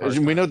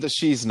 We know that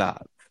she's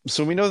not.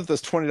 So we know that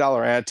this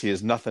 $20 ante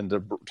is nothing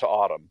to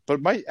Autumn,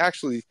 but might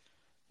actually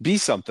be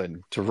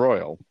something to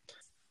Royal.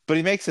 But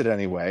he makes it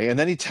anyway, and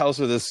then he tells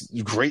her this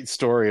great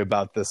story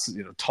about this,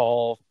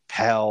 tall,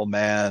 pale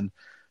man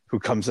who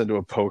comes into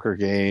a poker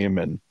game,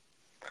 and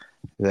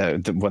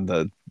when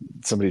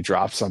somebody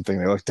drops something,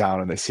 they look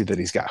down and they see that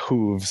he's got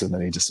hooves, and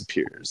then he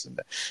disappears, and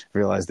they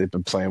realize they've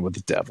been playing with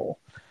the devil.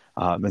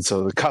 And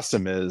so the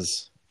custom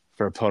is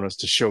for opponents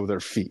to show their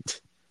feet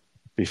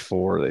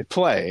before they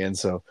play, and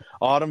so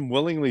Autumn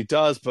willingly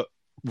does, but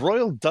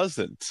Royal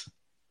doesn't.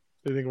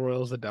 Do you think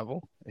Royal's the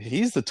devil?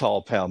 He's the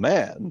tall, pale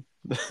man.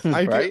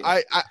 Right?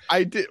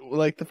 I did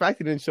like the fact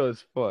he didn't show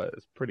his foot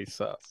is pretty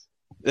sus.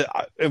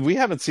 We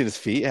haven't seen his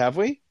feet, have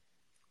we?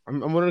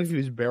 I'm wondering if he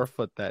was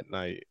barefoot that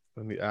night.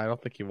 I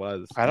don't think he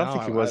was. I don't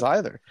think he was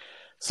either.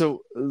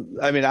 So,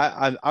 I mean,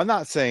 I'm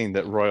not saying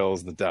that Royal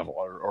is the devil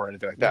or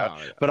anything like that.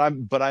 No.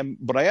 But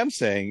what I am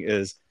saying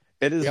is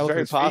it is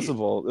very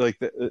possible,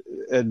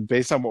 and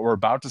based on what we're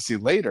about to see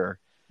later,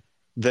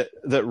 that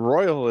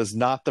Royal is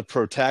not the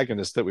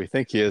protagonist that we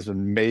think he is,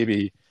 and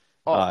maybe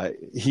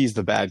he's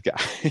the bad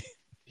guy.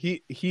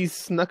 he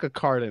snuck a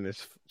card in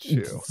his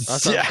shoe.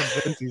 That's how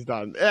convinced he's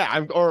done.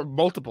 Yeah, or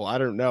multiple. I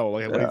don't know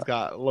what he's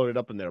got loaded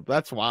up in there, but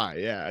that's why.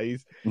 Yeah,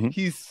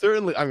 he's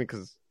certainly. I mean,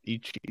 because he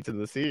cheats in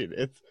the scene.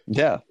 It's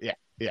yeah.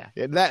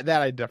 That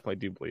I definitely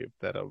do believe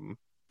that.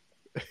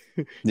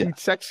 He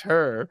checks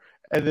her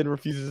and then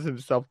refuses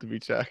himself to be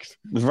checked.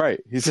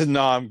 Right. He said,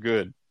 "No, I'm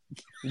good."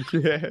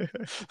 Yeah,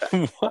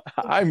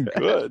 I'm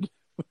good.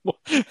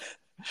 I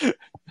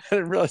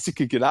didn't realize he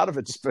could get out of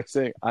it just by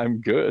saying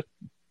I'm good.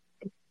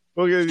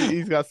 Well,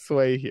 he's got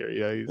sway here.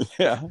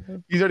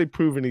 He's already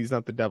proven he's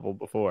not the devil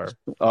before.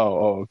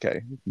 Oh,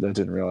 okay. I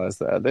didn't realize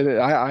that.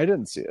 I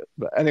didn't see it,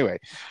 but anyway,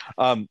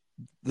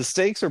 the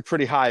stakes are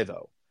pretty high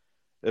though.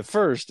 At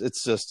first,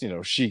 it's just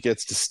she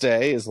gets to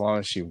stay as long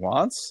as she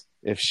wants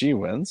if she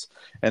wins,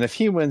 and if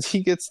he wins,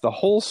 he gets the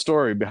whole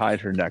story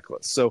behind her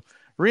necklace. So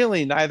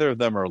really, neither of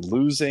them are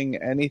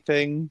losing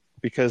anything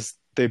because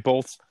they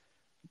both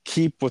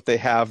keep what they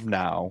have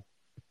now,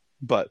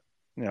 but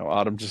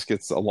Autumn just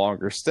gets a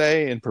longer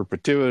stay in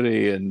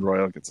perpetuity, and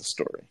Royal gets a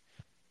story.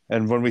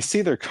 And when we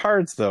see their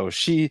cards, though,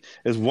 she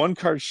is one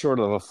card short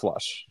of a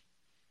flush.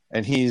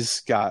 And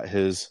he's got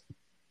his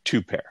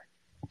 2 pair.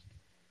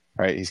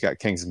 Right? He's got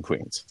kings and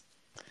queens.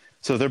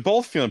 So they're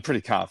both feeling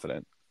pretty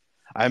confident.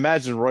 I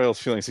imagine Royal's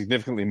feeling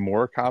significantly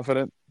more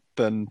confident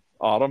than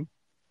Autumn,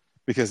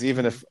 because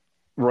even if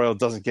Royal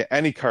doesn't get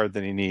any card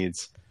that he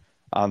needs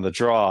on the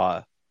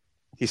draw,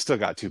 he's still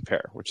got 2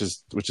 pair, which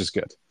is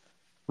good.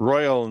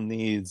 Royal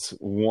needs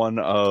one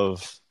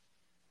of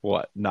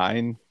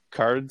 9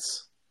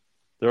 cards.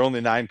 There are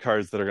only 9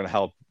 cards that are going to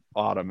help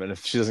Autumn, and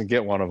if she doesn't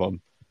get one of them,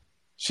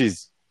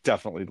 she's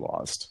definitely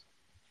lost.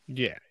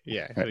 Yeah.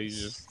 Right.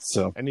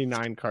 So any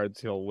 9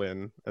 cards he'll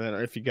win, and then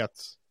if he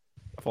gets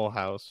a full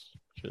house,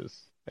 which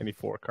is any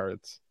 4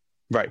 cards.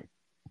 Right.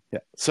 Yeah.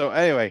 So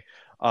anyway,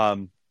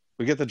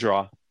 we get the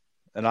draw,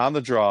 and on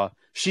the draw,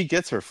 she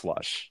gets her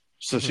flush.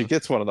 So she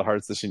gets one of the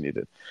hearts that she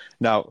needed.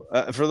 Now,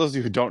 for those of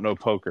you who don't know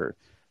poker,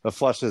 the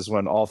flush is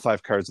when all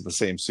 5 cards are the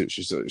same suit.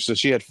 So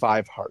she had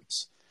 5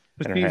 hearts.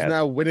 But she's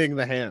now winning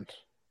the hand.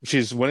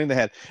 She's winning the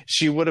hand.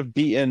 She would have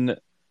beaten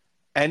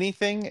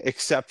anything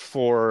except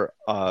for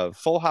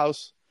full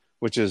house,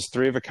 which is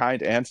 3 of a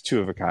kind and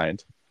 2 of a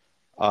kind.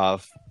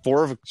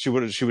 She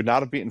would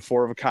not have beaten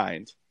 4 of a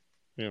kind.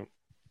 Yeah,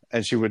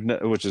 and she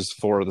would, which is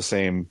 4 of the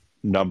same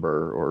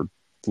number or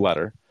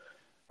letter,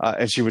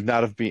 and she would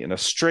not have beaten a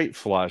straight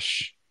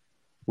flush,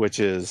 which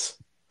is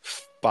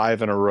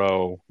 5 in a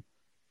row,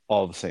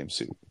 all the same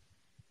suit.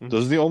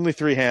 Those are the only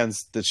 3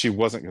 hands that she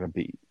wasn't going to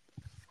beat.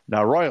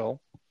 Now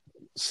Royal,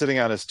 sitting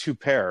on his 2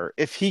 pair,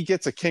 if he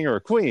gets a king or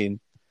a queen,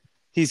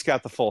 he's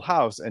got the full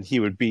house and he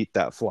would beat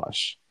that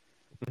flush.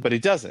 But he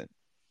doesn't.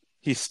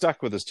 He's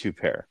stuck with his 2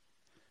 pair.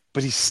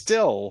 But he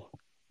still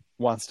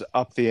wants to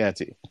up the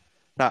ante.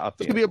 Not up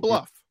the ante. It could be a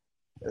bluff.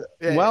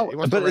 Well,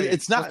 but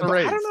it's not.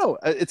 I don't know.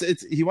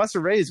 It's he wants to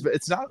raise, but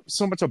it's not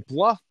so much a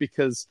bluff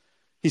because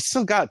he's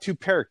still got 2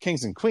 pair of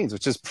kings and queens,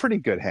 which is pretty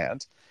good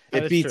hand.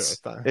 It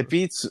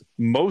beats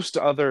most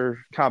other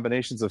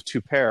combinations of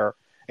 2 pair,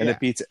 and it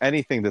beats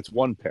anything that's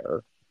 1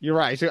 pair. You're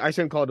right. I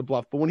shouldn't call it a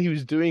bluff, but when he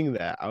was doing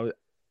that,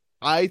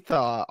 I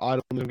thought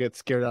Autumn was gonna get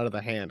scared out of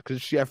the hand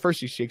because at first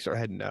she shakes her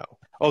head no.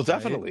 Oh,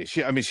 definitely. Right?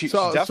 She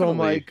definitely. So I'm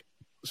like,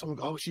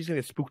 oh, she's gonna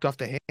get spooked off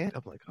the hand.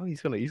 I'm like, oh,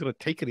 he's gonna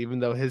take it even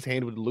though his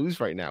hand would lose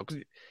right now.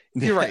 Because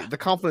you're right, the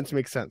confidence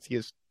makes sense. He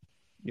has,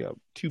 2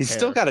 He's pairs.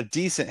 Still got a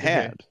decent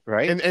hand,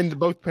 right? And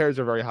both pairs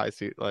are very high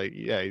seat. Like,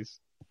 he's.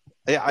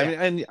 Yeah, I mean,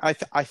 and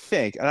I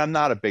think, and I'm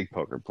not a big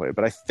poker player,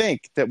 but I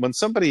think that when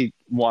somebody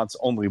wants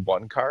only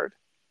 1 card,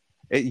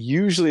 it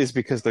usually is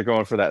because they're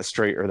going for that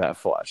straight or that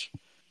flush.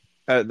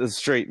 The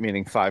straight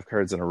meaning 5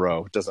 cards in a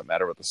row, doesn't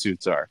matter what the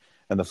suits are,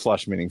 and the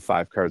flush meaning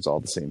 5 cards all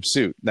the same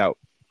suit. Now,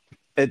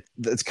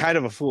 it's kind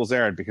of a fool's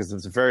errand because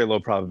it's a very low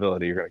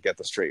probability you're going to get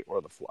the straight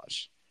or the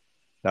flush.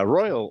 Now,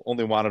 Royal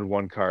only wanted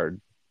 1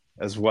 card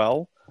as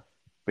well,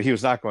 but he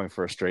was not going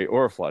for a straight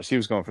or a flush. He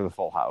was going for the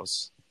full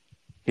house.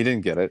 He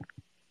didn't get it,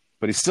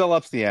 but he still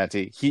ups the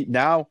ante.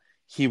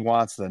 He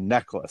wants the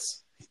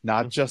necklace,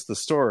 not just the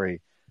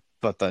story,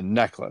 but the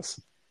necklace.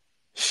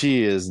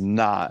 She is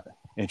not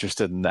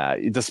interested in that,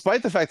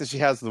 despite the fact that she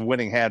has the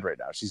winning hand right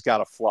now. She's got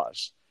a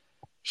flush.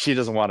 She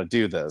doesn't want to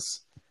do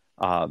this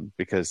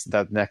because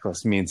that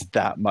necklace means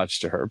that much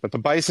to her. But the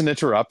bison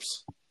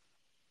interrupts,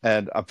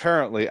 and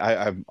apparently,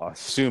 I'm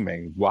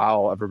assuming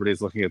while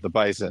everybody's looking at the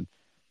bison,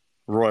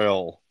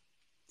 Royal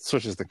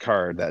switches the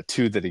card. That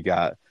 2 that he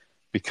got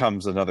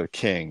becomes another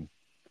king,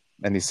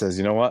 and he says,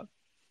 "You know what?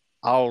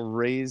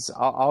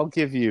 I'll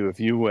give you, if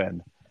you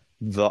win,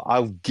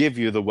 I'll give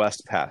you the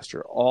West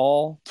Pasture,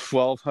 all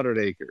 1,200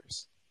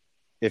 acres,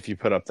 if you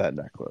put up that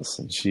necklace."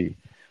 And she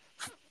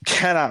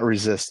cannot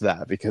resist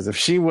that because if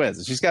she wins,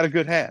 and she's got a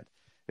good hand,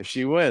 if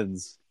she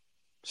wins,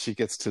 she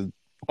gets to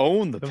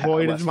own the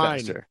void West is mine.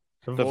 Pasture.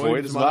 The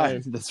void is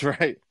mine. That's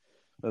right.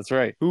 That's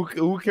right.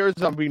 Who cares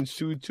about being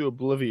sued to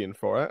oblivion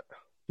for it?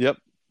 Yep.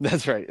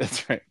 That's right.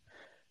 That's right.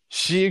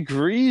 She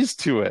agrees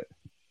to it.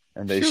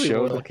 And they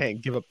show Royal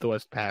can't give up the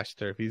West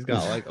Pasture if he's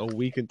got like a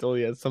week until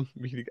he has some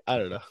meeting. I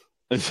don't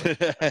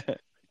know.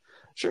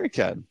 Sure he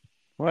can.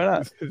 Why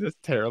not? That's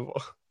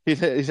terrible. He'd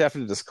have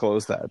to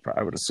disclose that,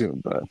 I would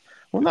assume. But,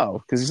 well,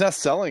 no, because he's not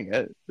selling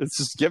it. It's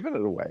just giving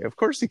it away. Of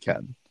course he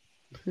can.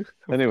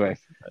 Anyway,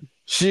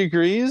 she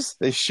agrees.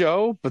 They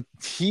show, but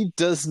he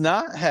does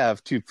not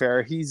have 2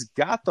 pair. He's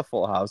got the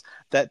full house.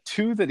 That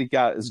 2 that he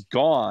got is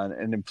gone,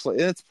 and in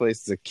its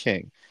place is a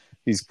king.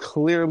 He's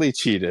clearly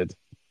cheated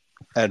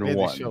and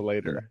won. They show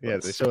later. Yeah,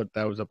 they showed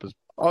that was up his.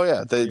 Oh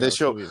yeah, they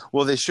show.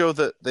 Well, they show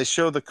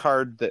the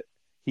card that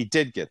he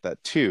did get,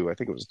 that 2. I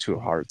think it was a 2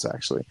 of hearts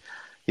actually.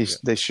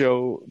 They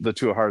show the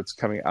 2 of hearts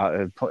coming out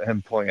and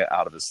him pulling it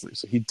out of his sleeve.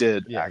 So he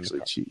did actually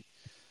cheat.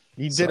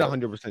 He did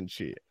 100%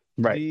 cheat.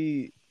 Right.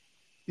 You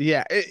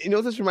know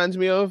what this reminds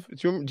me of?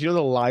 Do you know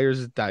the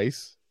Liar's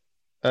Dice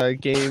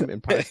game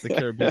in Pirates of the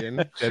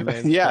Caribbean?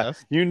 Yeah,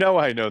 you know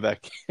I know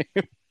that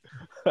game.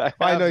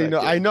 I know you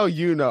know. Game. I know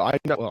you know. I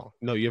know. Well,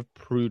 no, you have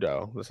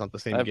Perudo. That's not the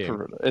same game.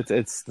 Perudo.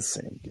 It's the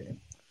same game.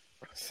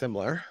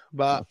 Similar,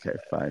 but okay,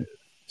 fine.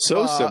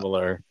 So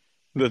similar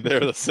that they're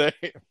the same.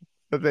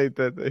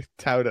 that they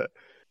tout it.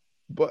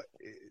 But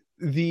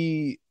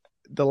the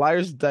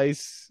Liar's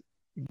Dice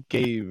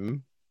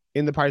game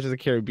in the Pirates of the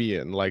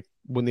Caribbean, like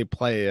when they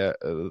play,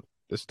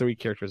 there's 3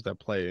 characters that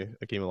play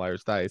a game of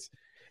Liar's Dice,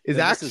 is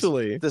And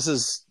actually this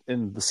is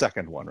in the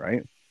second one,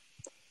 right?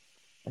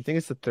 I think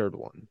it's the third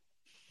one.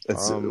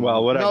 It's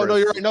well, whatever. No,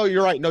 you're right. No,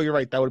 you're right. No, you're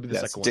right. That would be the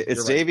second one.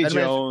 It's You're Davy right.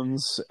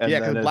 Jones, and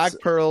yeah, then because Black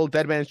Pearl,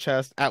 Dead Man's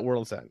Chest, At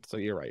World's End. So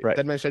you're right. Right.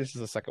 Dead Man's Chest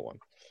is the second one.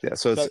 Yeah,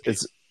 so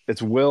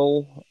it's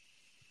Will,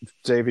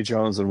 Davy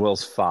Jones, and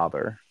Will's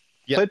father,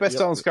 played by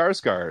Stellan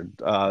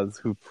Skarsgård,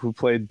 who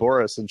played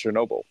Boris in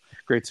Chernobyl.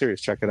 Great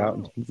series. Check it out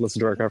and listen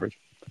to our coverage.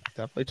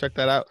 Definitely check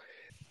that out.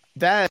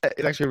 That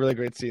is actually a really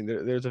great scene.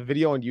 There's a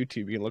video on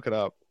YouTube. You can look it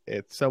up.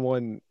 It's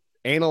someone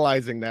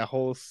analyzing that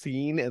whole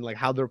scene and like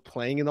how they're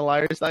playing in the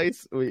Liar's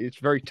Dice. It's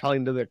very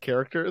telling to their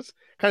characters.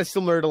 Kind of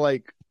similar to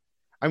like,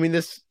 I mean,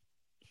 there's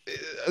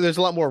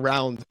a lot more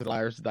rounds in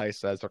Liar's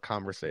Dice as they're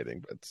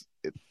conversating,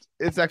 but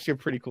it's actually a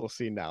pretty cool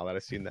scene now that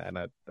I've seen that,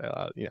 and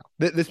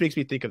this makes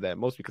me think of that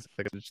mostly because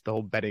it's just the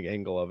whole betting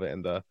angle of it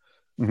and the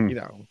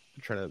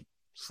trying to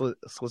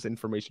solicit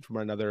information from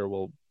one another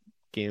while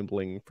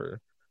gambling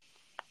for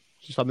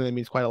something that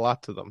means quite a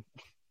lot to them.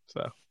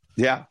 So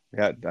yeah,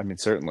 I mean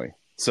certainly.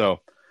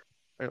 So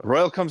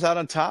Royal comes out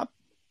on top,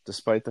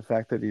 despite the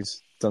fact that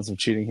he's done some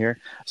cheating here.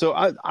 So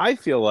I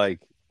feel like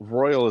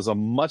Royal is a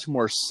much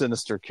more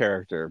sinister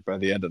character by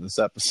the end of this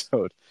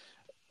episode,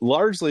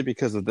 largely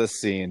because of this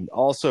scene,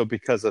 also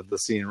because of the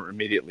scene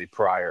immediately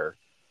prior.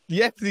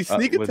 Yes, he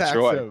sneak attacks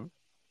him.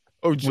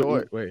 Oh,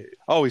 Joy. Wait.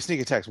 Oh, he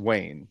sneak attacks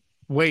Wayne.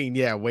 Wayne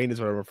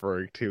is what I'm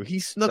referring to. He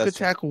snuck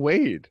attack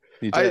Wade.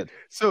 He did.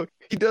 So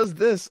he does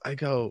this. I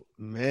go,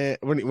 man.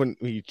 When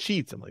he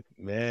cheats, I'm like,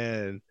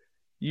 man,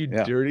 you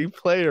dirty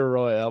player,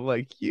 Roy. I'm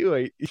like, you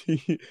ain't.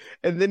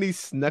 And then he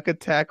snuck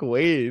attack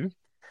Wade.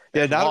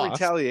 Yeah, not a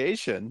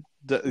retaliation.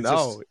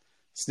 No,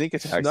 sneak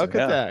attack. Snuck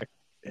attack.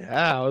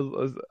 Yeah, I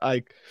was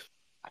like,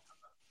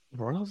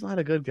 Royal's not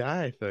a good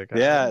guy. I think.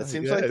 It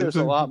seems like there's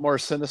a lot more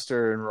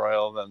sinister in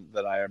Royal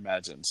than I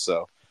imagined.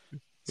 So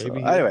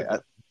anyway.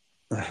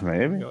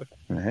 Maybe.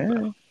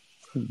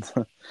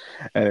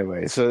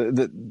 Anyway, so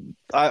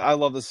I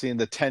love the scene,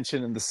 the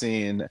tension in the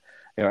scene.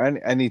 You know,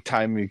 any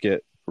time you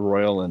get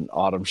Royal and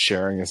Autumn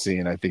sharing a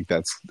scene, I think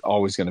that's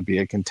always going to be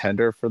a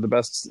contender for the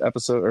best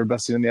episode or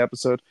best scene in the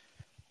episode.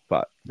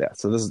 But yeah,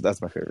 so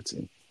that's my favorite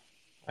scene.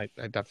 I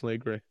definitely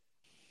agree.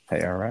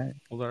 Hey, all right.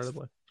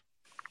 Wholeheartedly.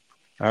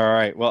 All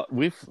right. Well,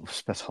 we've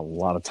spent a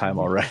lot of time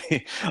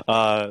already.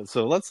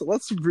 So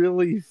let's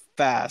really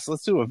fast.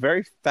 Let's do a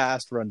very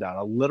fast rundown,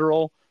 a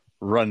literal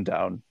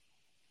rundown.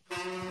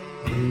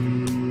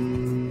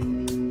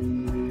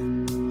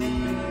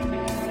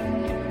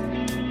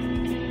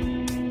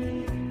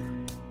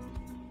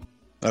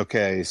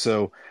 Okay,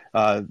 so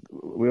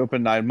we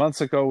opened 9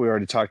 months ago. We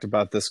already talked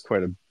about this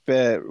quite a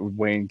bit.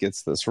 Wayne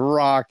gets this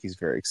rock. He's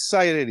very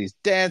excited. He's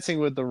dancing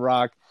with the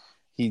rock.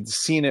 He'd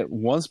seen it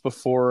once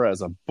before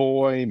as a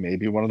boy,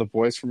 maybe one of the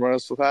boys from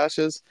Royals with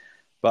Ashes,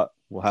 but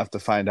we'll have to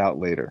find out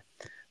later.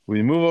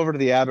 We move over to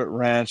the Abbott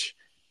Ranch.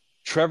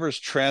 Trevor's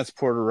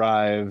transport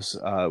arrives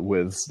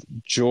with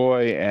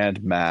Joy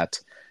and Matt,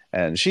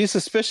 and she's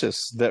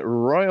suspicious that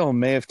Royal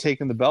may have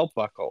taken the belt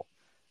buckle.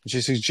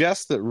 She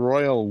suggests that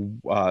Royal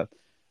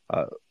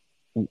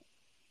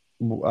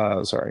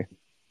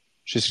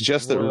She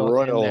suggests that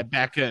Royal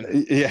back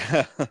in.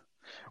 Yeah,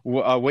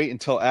 wait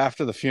until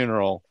after the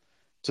funeral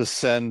to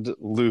send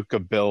Luke a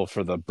bill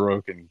for the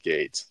broken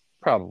gate.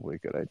 Probably a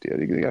good idea.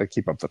 You got to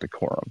keep up the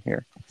decorum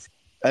here.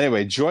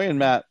 Anyway, Joy and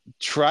Matt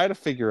try to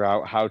figure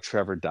out how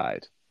Trevor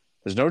died.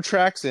 There's no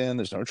tracks in.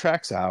 There's no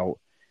tracks out.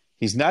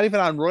 He's not even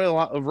on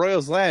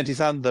Royal's land.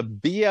 He's on the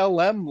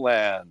BLM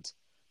land.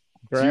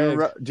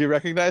 Do you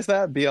recognize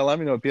that? BLM?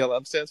 You know what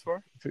BLM stands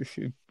for?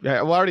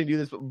 Yeah, well, I already knew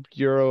this, but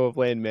Bureau of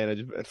Land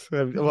Management.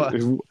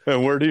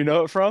 And where do you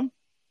know it from?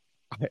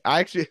 I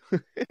actually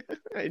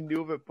I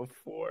knew of it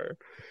before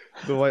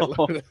the White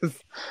Lotus.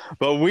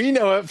 But we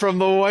know it from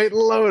the White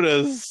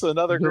Lotus.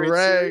 Another great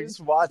series.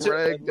 Watch it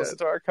and listen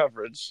to our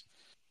coverage.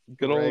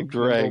 Good old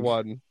Greg.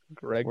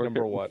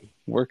 Number one.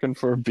 Working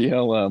for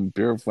BLM,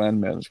 Bureau of Land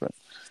Management.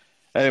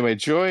 Anyway,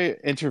 Joy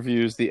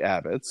interviews the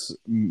Abbotts,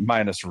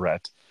 minus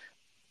Rhett.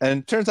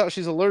 And it turns out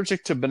she's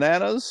allergic to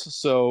bananas.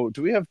 So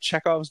do we have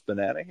Chekhov's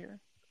banana here?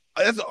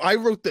 I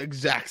wrote the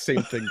exact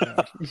same thing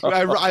down.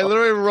 I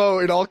literally wrote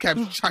in all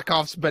caps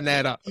Chekhov's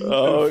banana.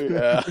 Oh,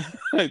 yeah.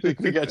 I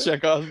think we got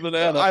Chekhov's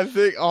banana. I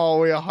think, we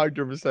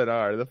 100%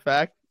 are. The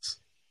fact...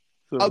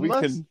 So we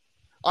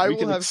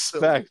can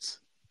expect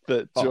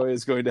that Joy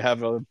is going to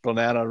have a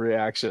banana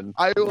reaction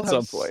I will at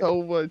some have point.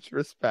 So much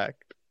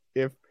respect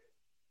if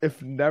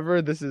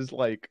never this is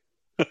like...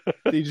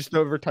 they just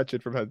never touch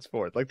it from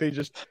henceforth. Like, they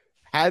just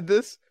had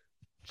this...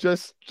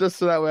 Just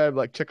so that way I'm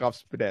like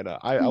Chekhov's banana.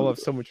 I'll have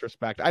so much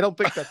respect. I don't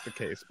think that's the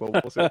case, but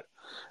we'll see.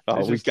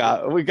 We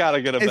got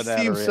to get a banana reaction.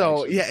 It seems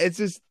so. Yeah, it's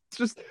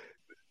just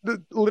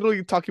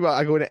literally talking about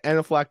I go into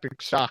anaphylactic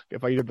shock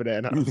if I eat a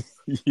banana.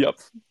 Yep.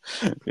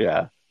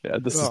 Yeah.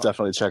 This is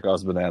definitely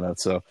Chekhov's banana.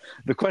 So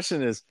the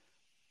question is,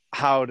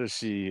 how does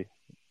she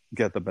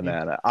get the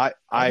banana. I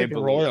think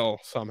believe. Royal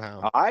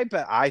somehow.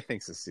 I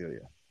think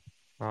Cecilia.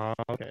 Oh,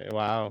 okay,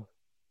 wow.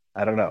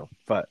 I don't know,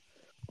 but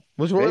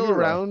Was maybe Royal Royal.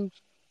 around?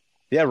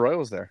 Yeah, Royal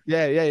was there.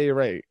 Yeah, you're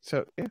right.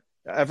 So yeah,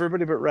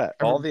 Everybody but Rhett.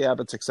 All the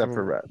Abbotts except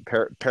for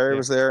Rhett. Perry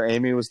was there.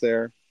 Amy was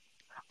there.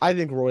 I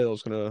think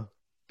Royal's gonna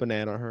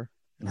banana her.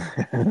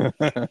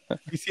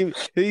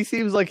 He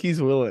seems like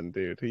he's willing,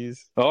 dude.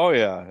 Oh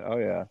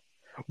yeah.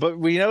 But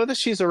we know that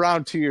she's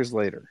around 2 years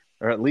later,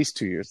 or at least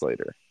 2 years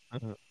later.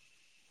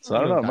 So I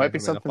don't know. It might be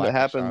something that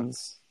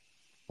happens.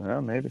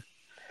 Well, maybe.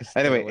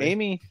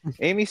 Anyway,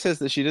 Amy says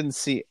that she didn't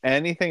see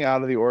anything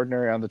out of the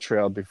ordinary on the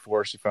trail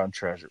before she found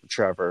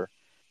Trevor.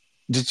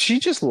 Did she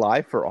just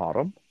lie for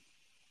Autumn,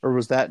 or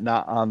was that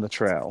not on the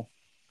trail?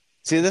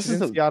 See, this is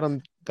the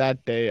Autumn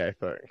that day, I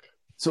think.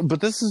 So,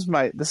 but this is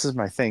my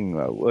thing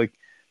though. Like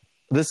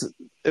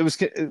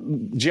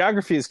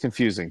geography is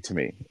confusing to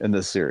me in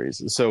this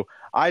series. So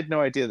I had no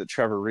idea that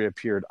Trevor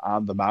reappeared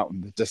on the mountain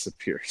that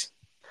disappeared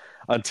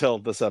until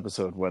this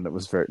episode when it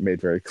was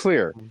made very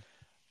clear.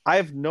 I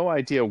have no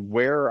idea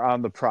where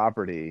on the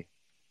property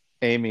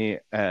Amy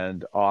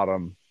and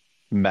Autumn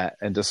met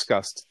and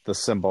discussed the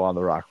symbol on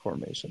the rock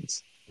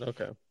formations.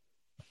 Okay.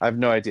 I have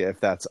no idea if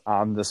that's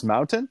on this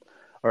mountain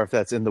or if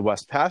that's in the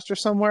West Pasture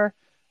somewhere.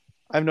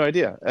 I have no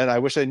idea. And I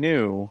wish I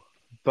knew,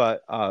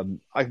 but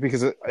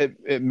because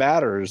it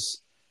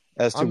matters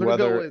as to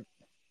whether...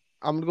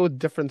 I'm going to go with a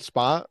different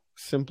spot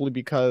simply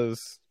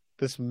because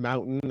this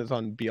mountain is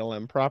on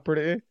BLM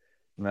property.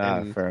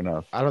 Fair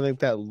enough. I don't think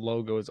that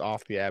logo is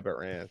off the Abbott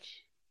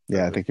Ranch.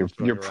 Yeah, I think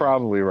you're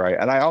probably right.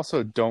 And I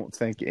also don't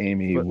think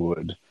Amy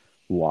would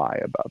lie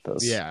about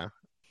this. Yeah.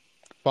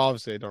 But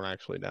obviously, I don't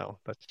actually know.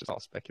 That's just all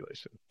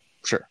speculation.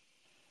 Sure.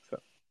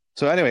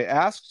 So anyway,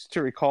 asked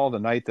to recall the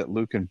night that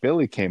Luke and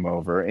Billy came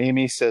over,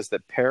 Amy says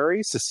that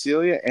Perry,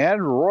 Cecilia,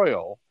 and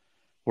Royal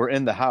were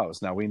in the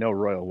house. Now, we know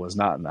Royal was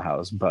not in the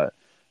house, but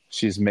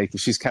she's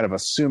kind of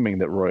assuming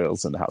that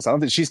Royal's in the house. I don't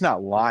think she's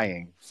not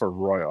lying for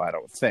Royal, I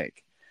don't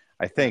think.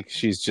 I think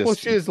she's just... Well,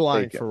 she is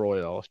lying for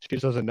Royal. She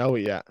just doesn't know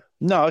it yet.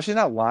 No, she's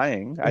not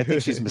lying. I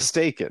think she's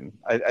mistaken.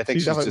 I think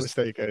she's definitely just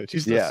mistaken.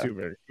 She's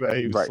assuming that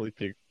he was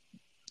sleeping.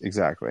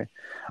 Exactly.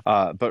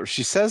 But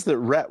she says that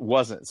Rhett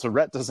wasn't. So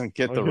Rhett doesn't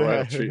get the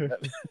royal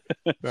treatment.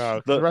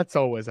 No, Rhett's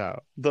always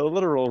out. The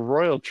literal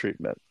royal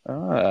treatment.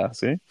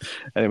 See?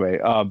 Anyway,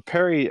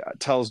 Perry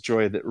tells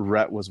Joy that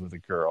Rhett was with a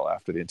girl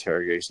after the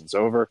interrogation's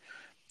over.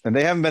 And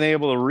they haven't been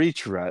able to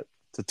reach Rhett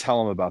to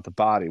tell him about the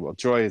body. Well,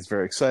 Joy is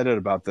very excited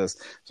about this.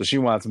 So she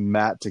wants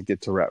Matt to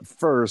get to Rhett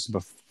first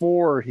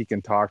before he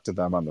can talk to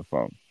them on the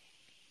phone.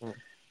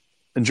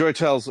 And Joy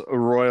tells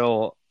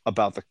Royal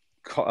about the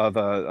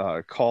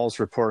calls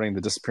reporting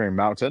the disappearing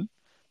mountain,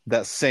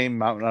 that same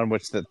mountain on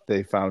which that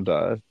they found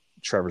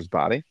Trevor's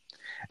body.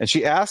 And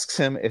she asks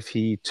him if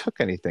he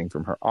took anything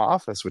from her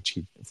office, which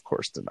he, of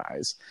course,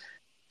 denies.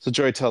 So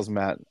Joy tells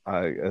Matt,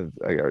 I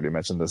already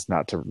mentioned this,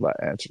 not to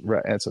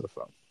Rhett answer the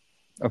phone.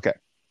 Okay.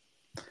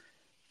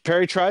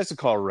 Perry tries to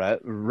call Rhett.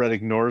 Rhett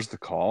ignores the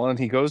call, and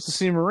he goes to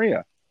see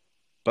Maria.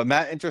 But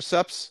Matt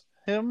intercepts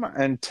him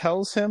and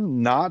tells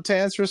him not to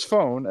answer his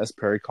phone as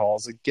Perry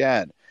calls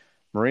again.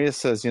 Maria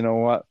says, you know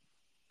what?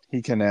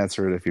 He can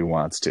answer it if he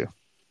wants to.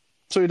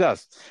 So he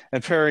does.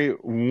 And Perry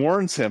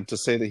warns him to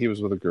say that he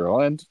was with a girl,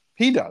 and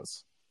he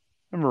does.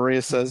 And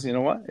Maria says, you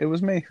know what? It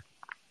was me.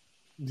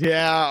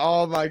 Yeah,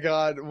 oh my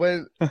God.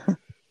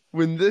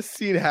 When this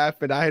scene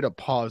happened, I had to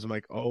pause. I'm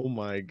like, oh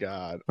my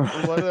God.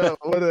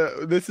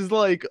 This is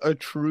like a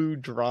true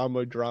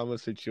drama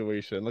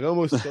situation. Like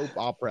almost soap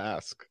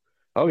opera-esque.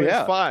 Oh, but yeah.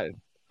 It's fine.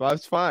 But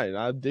it's fine.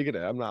 I'm digging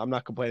it. I'm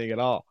not complaining at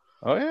all.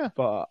 Oh, yeah.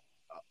 But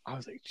I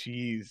was like,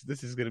 geez,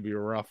 this is going to be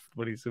rough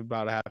what he's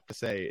about to have to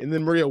say. And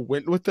then Maria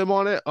went with him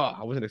on it. Oh,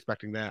 I wasn't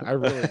expecting that. I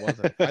really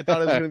wasn't. I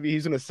thought it was going to be,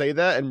 he's going to say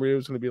that, and Maria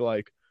was going to be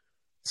like,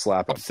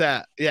 slap him.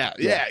 Upset. Yeah.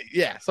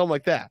 Something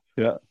like that.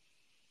 Yeah.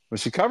 Well,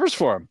 she covers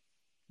for him.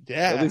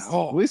 Yeah.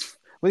 At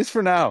least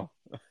for now.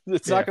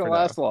 It's not going to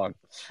last long.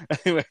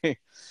 Anyway,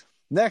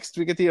 next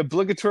we get the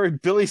obligatory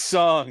Billy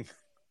song.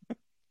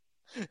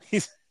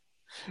 He's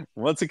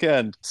once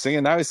again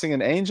singing. Now he's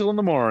singing "Angel in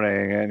the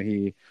Morning," and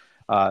he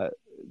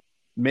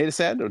made a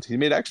sandwich. He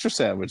made extra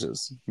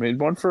sandwiches. Made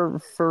one for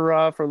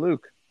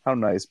Luke. How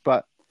nice!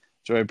 But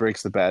Joy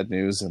breaks the bad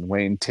news, and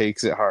Wayne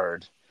takes it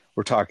hard.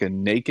 We're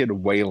talking naked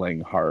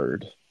wailing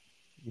hard.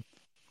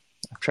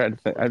 I'm trying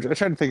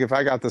to think if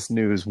I got this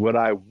news, would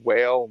I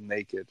wail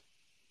naked?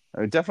 I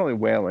mean, definitely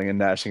wailing and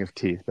gnashing of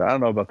teeth, but I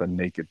don't know about the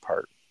naked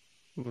part.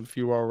 What if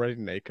you were already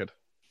naked?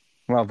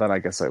 Well, then I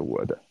guess I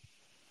would.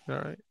 All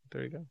right,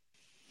 there you go.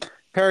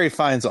 Perry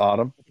finds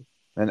Autumn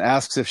and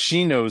asks if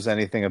she knows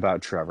anything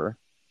about Trevor,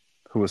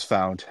 who was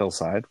found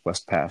hillside,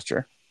 West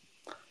Pasture.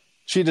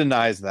 She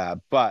denies that,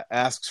 but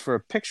asks for a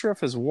picture of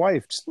his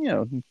wife, just,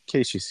 in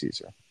case she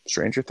sees her.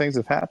 Stranger things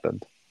have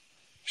happened.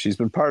 She's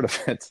been part of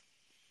it.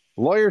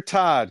 Lawyer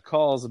Todd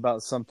calls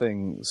about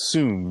something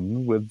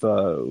soon with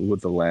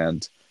the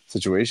land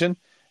situation,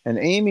 and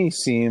Amy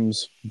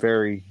seems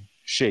very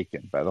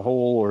shaken by the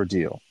whole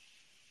ordeal.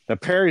 Now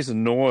Perry's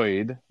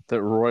annoyed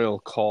that Royal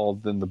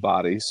called in the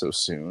body so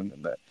soon,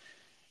 and that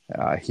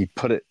he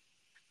put it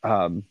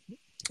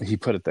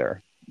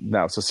there.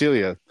 Now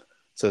Cecilia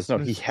says no,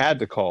 he had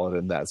to call it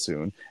in that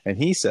soon, and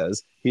he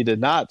says he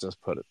did not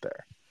just put it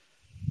there.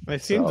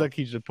 It seems like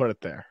he should put it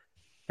there.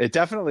 It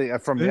definitely,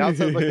 from the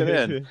outside looking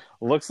in,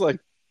 looks like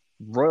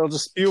Royal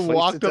just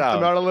walked up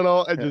the mountain a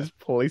little and just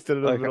placed it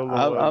in the middle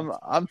of the woods.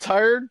 I'm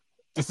tired.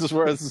 This is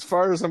as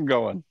far as I'm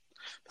going.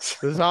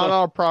 This is on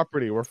our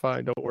property. We're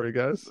fine. Don't worry,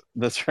 guys.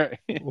 That's right.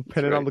 We'll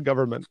pin it on the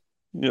government.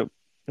 Yep.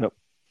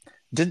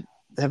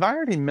 Have I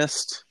already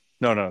missed?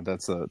 No,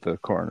 that's the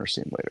coroner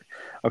scene later.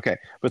 Okay,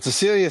 but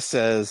Cecilia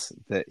says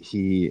that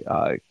he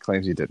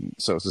claims he didn't.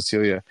 So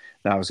Cecilia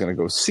now is going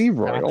to go see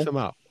Royal. Backs him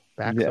up.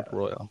 Backs up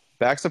Royal.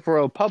 Backs up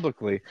Royal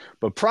publicly,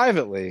 but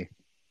privately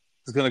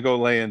is going to go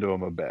lay into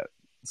him a bit.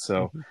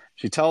 So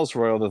she tells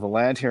Royal that the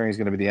land hearing is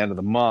going to be the end of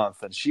the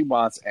month, and she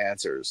wants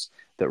answers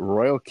that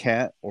Royal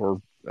can't,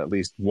 or at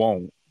least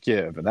won't,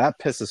 give, and that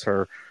pisses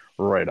her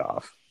right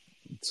off.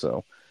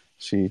 So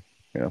she,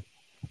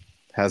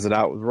 has it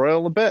out with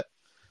Royal a bit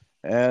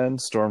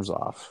and storms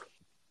off.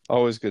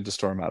 Always good to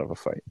storm out of a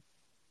fight.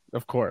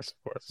 Of course.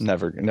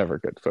 Never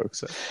good,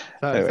 folks.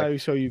 That's how you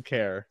show you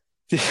care.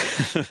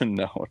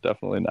 No,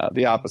 definitely not.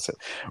 The opposite.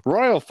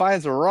 Royal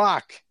finds a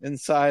rock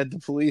inside the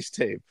police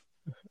tape.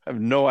 I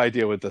have no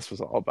idea what this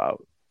was all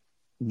about.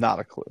 Not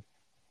a clue.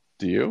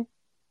 Do you?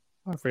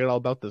 I forget all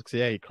about this.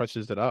 He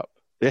crushes it up.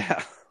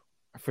 Yeah.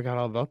 I forgot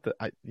all about that.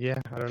 I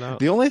don't know.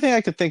 The only thing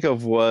I could think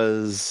of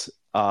was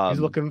he's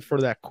looking for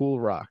that cool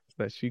rock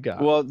that she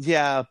got. Well,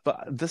 yeah,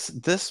 but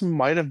this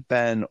might have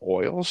been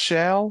oil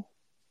shale.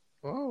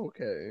 Oh,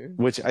 okay.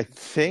 Which I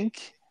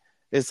think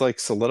is like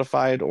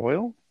solidified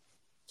oil.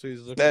 So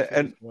he's looking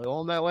for oil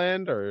on that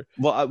land, or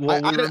I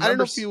don't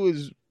know if he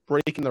was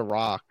breaking the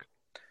rock.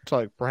 So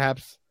like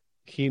perhaps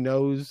he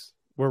knows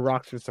where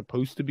rocks are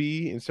supposed to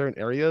be in certain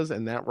areas,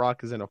 and that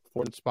rock is in a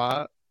foreign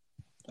spot.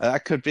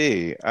 That could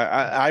be.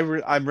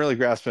 I'm really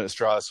grasping at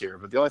straws here,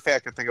 but the only thing I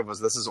could think of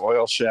was this is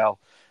oil shale,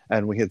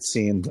 and we had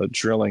seen the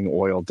drilling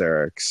oil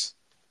derricks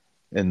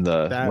when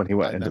he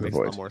went into the void. That makes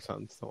a lot more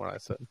sense than what I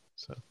said.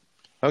 So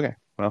okay,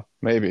 well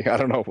maybe, I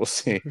don't know. We'll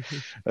see.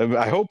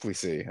 I hope we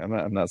see.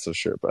 I'm not so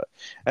sure, but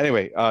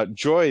anyway,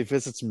 Joy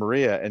visits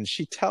Maria, and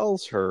she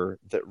tells her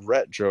that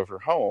Rhett drove her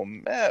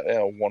home at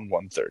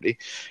 1:30.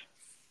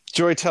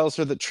 Joy tells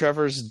her that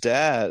Trevor's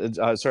dead,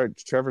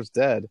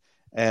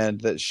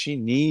 and that she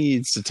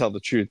needs to tell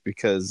the truth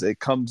because it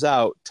comes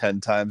out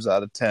 10 times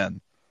out of 10.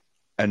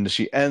 And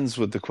she ends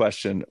with the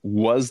question,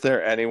 was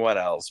there anyone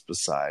else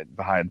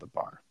behind the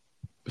bar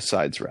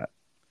besides Rhett?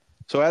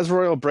 So as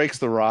Royal breaks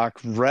the rock,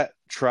 Rhett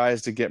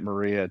tries to get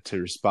Maria to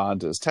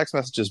respond to his text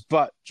messages,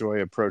 but Joy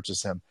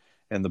approaches him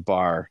in the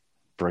bar,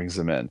 brings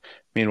him in.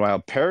 Meanwhile,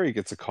 Perry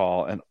gets a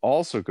call and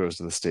also goes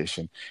to the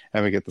station,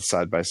 and we get the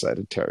side-by-side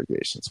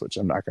interrogations, which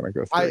I'm not going to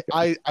go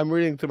through. I'm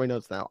reading through my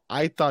notes now.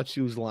 I thought she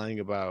was lying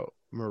about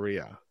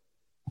Maria.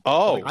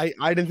 Oh, like,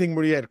 I didn't think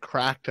Maria had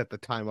cracked at the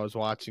time I was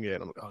watching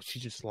it. I'm like, oh,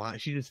 she's just lying.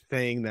 She's just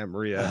saying that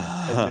Maria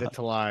admitted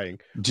to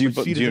lying. Do you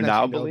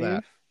now believe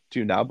that? Do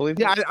you now believe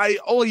that?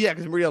 Yeah,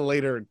 because Maria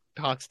later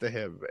talks to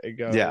him and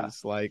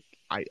goes like,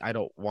 I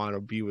don't want to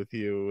be with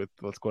you with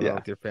what's going on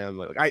with your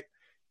family. Like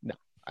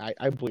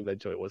I believe that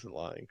Joy wasn't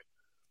lying.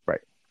 Right.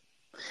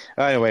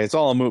 Anyway, it's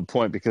all a moot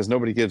point because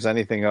nobody gives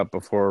anything up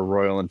before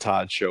Royal and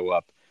Todd show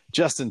up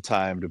just in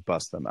time to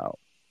bust them out.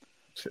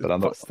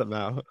 Bust them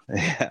out.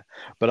 Yeah.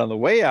 But on the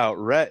way out,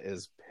 Rhett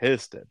is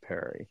pissed at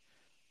Perry.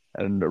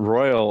 And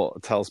Royal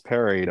tells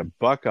Perry to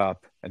buck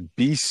up and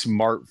be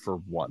smart for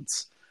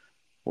once.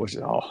 Which,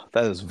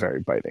 that is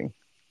very biting.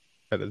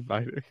 That is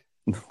biting.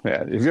 Yeah.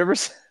 Have you ever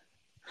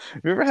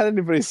had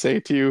anybody say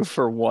to you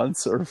for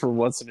once or for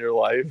once in your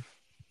life?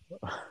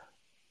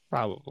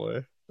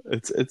 Probably.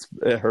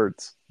 It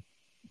hurts.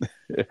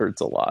 It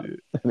hurts a lot.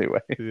 Anyway.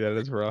 Yeah,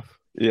 that's rough.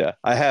 Yeah,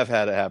 I have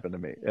had it happen to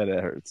me, and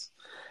it hurts.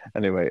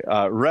 Anyway,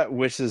 Rhett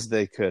wishes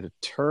they could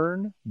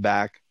turn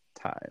back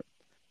time.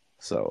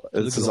 So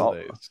this is all.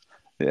 Days.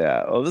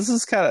 Yeah. Well,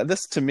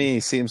 this to me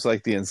seems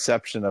like the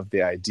inception of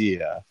the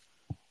idea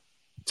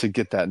to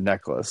get that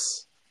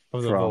necklace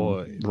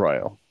from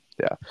Royal.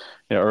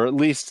 Yeah. Or at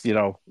least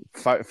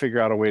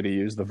figure out a way to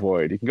use the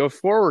void. You can go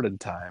forward in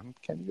time.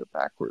 Can you go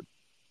backward?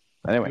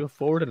 Anyway, you go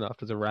forward enough.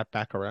 Does it wrap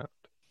back around?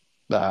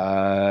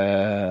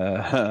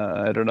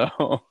 I don't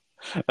know.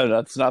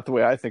 That's not the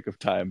way I think of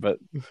time, but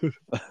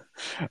I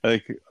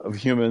think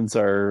humans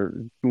are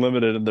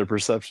limited in their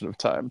perception of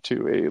time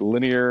to a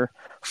linear,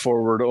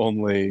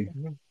 forward-only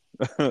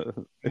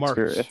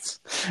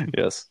experience.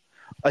 Yes.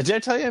 Did I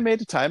tell you I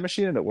made a time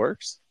machine and it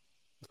works?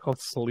 It's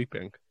called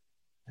sleeping.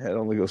 It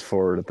only goes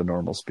forward at the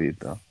normal speed,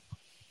 though.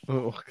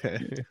 Oh,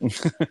 okay.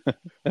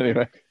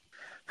 Anyway.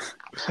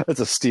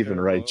 That's a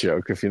Stephen Wright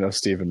joke. If you know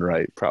Stephen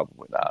Wright,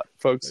 probably not.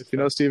 Folks, if you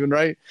know Stephen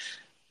Wright,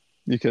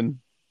 you can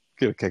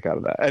get a kick out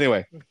of that.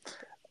 Anyway,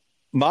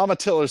 Mama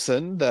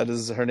Tillerson,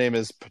 her name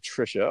is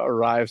Patricia,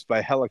 arrives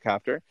by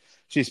helicopter.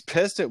 She's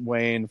pissed at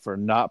Wayne for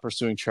not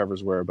pursuing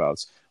Trevor's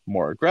whereabouts.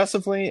 more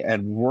aggressively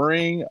and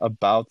worrying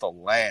about the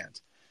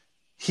land.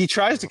 He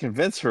tries to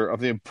convince her of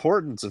the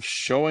importance of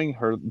showing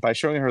her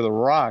the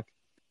rock.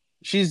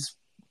 She's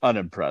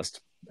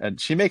unimpressed,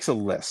 and she makes a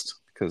list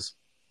because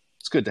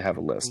it's good to have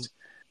a list.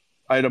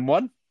 Item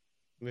 1.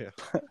 Yeah.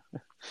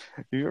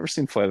 Have you ever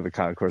seen Flight of the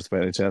Conchords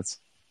by any chance?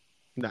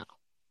 No.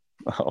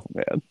 Oh,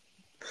 man.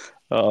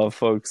 Oh,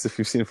 folks, if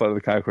you've seen Flight of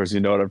the Conchords,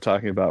 you know what I'm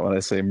talking about when I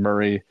say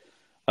Murray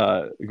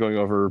going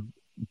over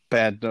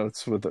bad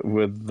notes with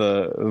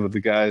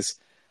the guys.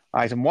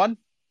 Item 1,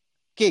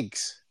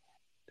 gigs.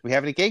 Do we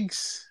have any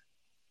gigs?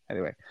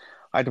 Anyway,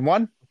 item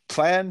 1,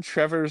 plan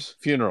Trevor's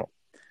funeral.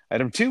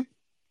 Item 2,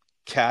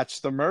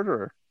 catch the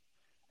murderer.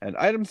 And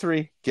item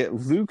 3, get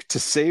Luke to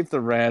save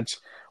the ranch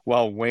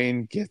while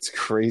Wayne gets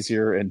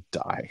crazier and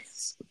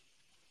dies.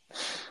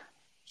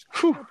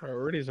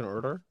 Priorities in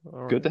order.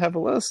 All Good to have a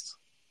list.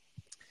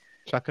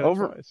 Check it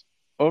twice.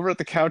 Over at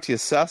the county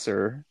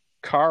assessor,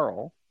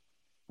 Carl,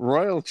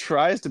 Royal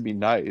tries to be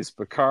nice,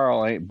 but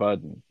Carl ain't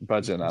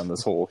budging on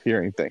this whole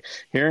hearing thing.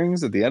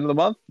 Hearings at the end of the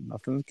month,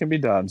 nothing can be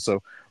done.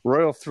 So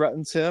Royal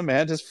threatens him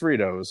and his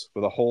Fritos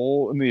with a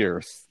hole in the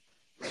earth.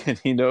 And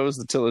he knows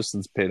the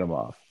Tillersons paid him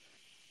off.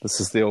 This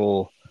is the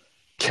old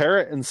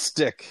carrot and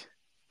stick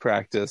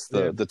practice.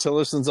 The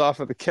Tillersons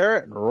offer the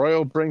carrot and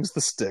Royal brings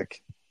the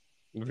stick.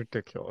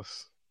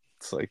 Ridiculous.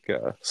 It's like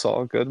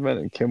Saul Goodman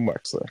and Kim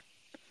Wexler.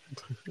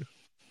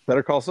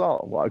 Better Call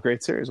Saul. Well, a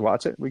great series.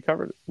 Watch it. We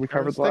covered it. We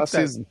covered the last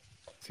season.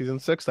 Season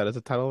 6, that is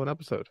the title of an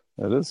episode.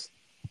 It is.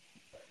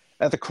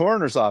 At the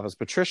coroner's office,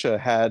 Patricia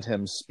had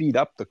him speed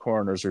up the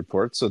coroner's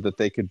report so that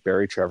they could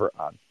bury Trevor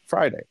on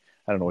Friday.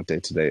 I don't know what day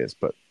today is,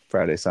 but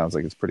Friday sounds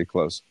like it's pretty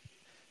close.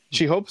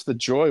 She hopes that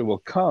Joy will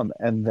come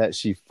and that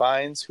she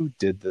finds who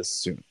did this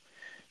soon.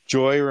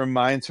 Joy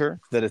reminds her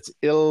that it's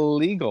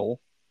illegal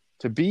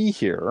to be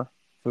here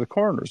for the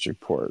coroner's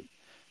report.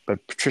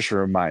 But Patricia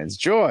reminds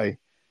Joy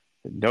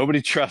that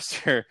nobody trusts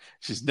her.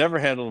 She's never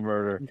handled a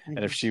murder. And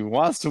if she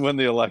wants to win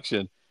the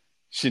election,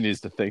 she needs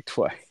to think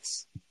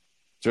twice.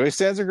 Joy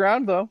stands her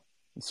ground, though.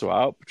 And so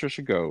out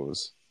Patricia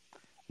goes.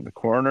 And the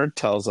coroner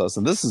tells us,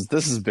 and this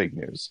is big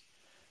news.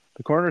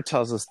 The coroner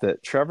tells us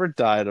that Trevor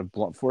died of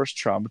blunt force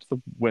trauma to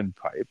the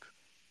windpipe,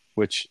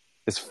 which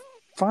is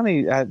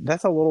funny.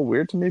 That's a little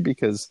weird to me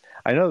because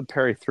I know that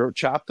Perry throat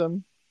chopped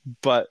him,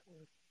 but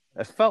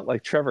it felt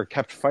like Trevor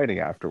kept fighting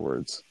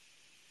afterwards.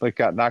 Like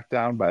got knocked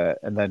down by it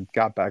and then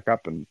got back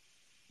up and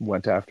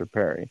went after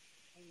Perry.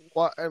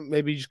 Well,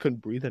 maybe he just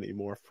couldn't breathe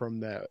anymore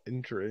from that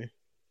injury.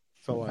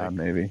 So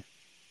maybe.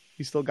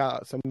 He still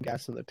got some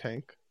gas in the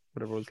tank,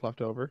 whatever was left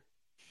over.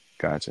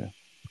 Gotcha.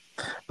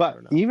 But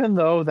even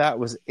though that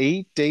was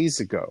 8 days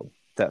ago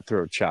that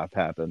throat chop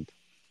happened,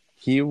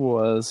 he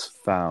was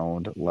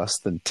found less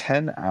than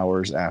 10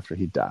 hours after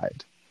he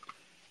died,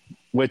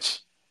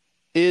 which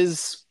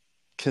is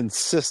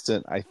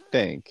consistent, I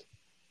think,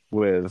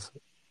 with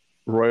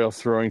Royal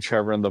throwing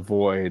Trevor in the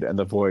void, and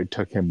the void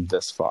took him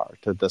this far,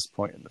 to this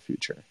point in the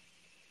future.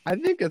 I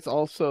think it's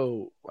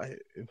also,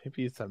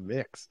 maybe it's a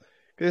mix.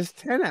 Because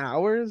 10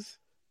 hours,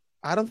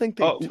 I don't think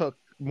they took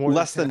more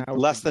less than 10 hours.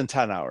 Less than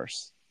 10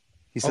 hours.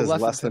 He says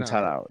less than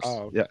 10 hours. Oh,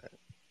 okay.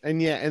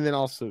 Yeah. And then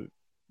also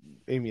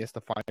Amy has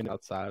to find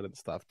outside and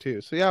stuff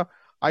too. So yeah,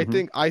 I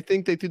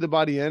think they threw the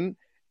body in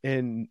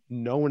and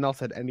no one else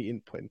had any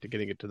input into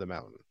getting it to the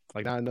mountain.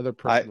 Like not another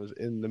person was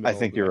in the middle. I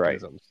think you're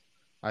mechanisms.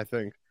 Right. I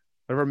think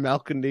whatever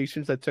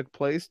machinations that took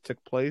place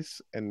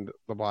and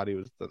the body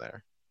was still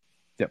there.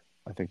 Yep.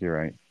 I think you're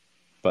right.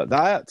 But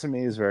that to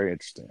me is very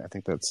interesting. I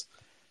think that's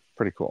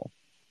pretty cool.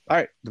 All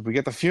right. Did we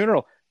get the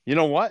funeral? You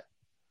know what?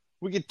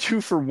 We get 2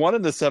 for 1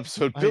 in this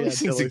episode. Billy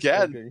sings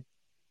again.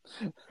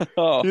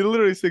 Oh. He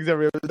literally sings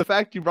every episode. The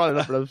fact you brought it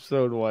up in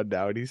episode 1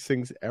 now, and he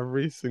sings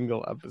every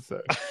single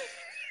episode.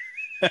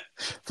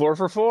 4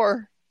 for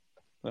 4.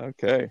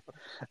 Okay.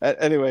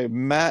 Anyway,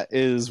 Matt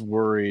is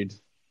worried.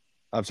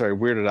 I'm sorry,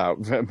 weirded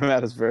out.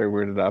 Matt is very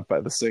weirded out by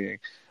the singing.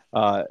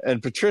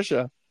 And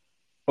Patricia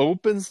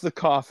opens the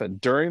coffin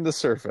during the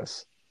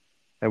service.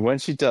 And when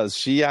she does,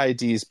 she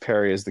IDs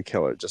Perry as the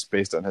killer just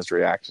based on his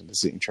reaction to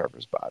seeing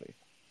Trevor's body.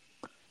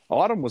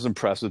 Autumn was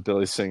impressed with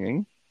Billy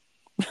singing.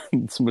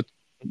 It's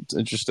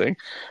interesting.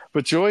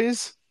 But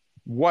Joy's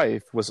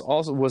wife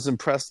was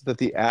impressed that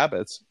the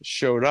Abbotts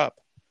showed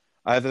up.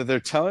 Either they're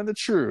telling the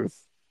truth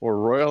or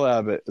Royal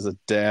Abbott is a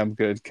damn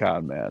good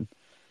con man,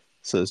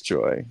 says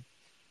Joy.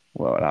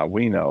 Well, now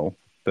we know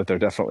that they're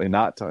definitely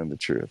not telling the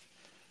truth.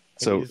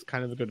 So he's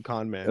kind of a good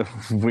con man.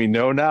 We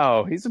know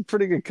now he's a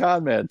pretty good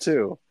con man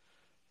too.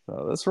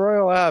 So this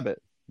Royal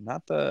Abbott,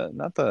 not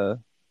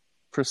the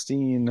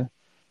pristine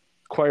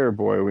choir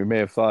boy we may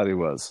have thought he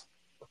was.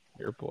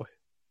 Your boy.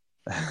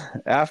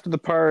 After the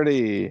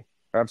party,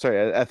 at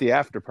the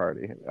after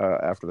party,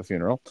 after the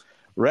funeral,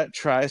 Rhett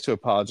tries to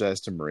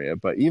apologize to Maria,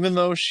 but even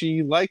though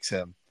she likes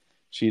him,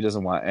 she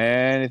doesn't want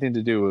anything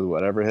to do with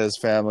whatever his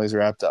family's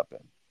wrapped up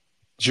in.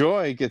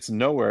 Joy gets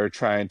nowhere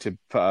trying to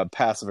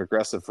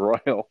passive-aggressive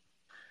Royal.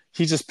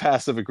 He just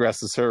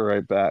passive-aggressives her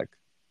right back.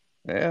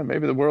 Yeah,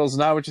 maybe the world's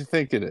not what you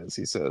think it is,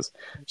 he says.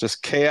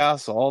 Just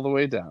chaos all the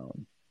way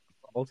down.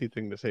 ballsy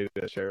thing to say to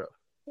the sheriff.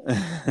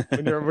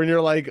 When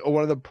you're like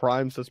one of the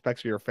prime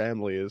suspects of your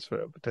family is for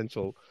a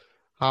potential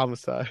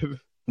homicide.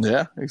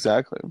 Yeah,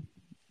 exactly.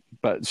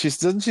 But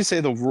doesn't she say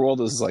the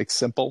world is like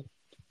simple?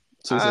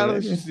 I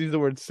don't just use the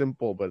word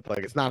simple, but like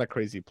it's not a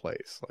crazy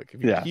place. Like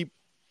if you keep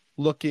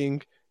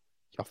looking,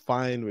 you'll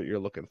find what you're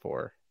looking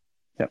for.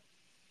 Yep.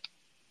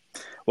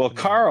 Well,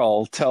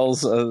 Carl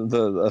tells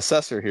the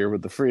assessor here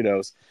with the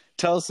Fritos,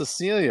 tells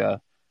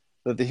Cecilia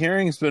that the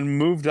hearing's been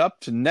moved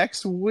up to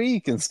next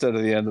week instead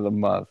of the end of the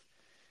month.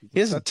 He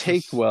doesn't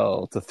take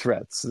well to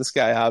threats. This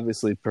guy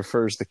obviously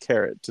prefers the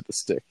carrot to the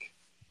stick.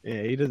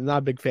 Yeah, he's not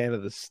a big fan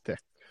of the stick.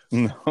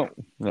 No.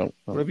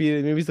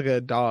 Maybe he's like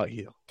a dog.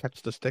 He'll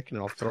catch the stick and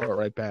I'll throw it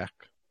right back.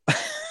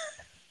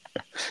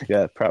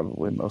 Yeah,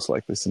 probably most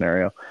likely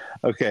scenario.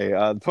 Okay,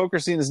 the poker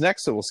scene is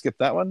next, so we'll skip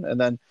that one. And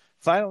then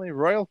finally,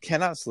 Royal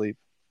cannot sleep,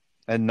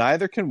 and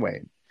neither can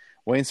Wayne.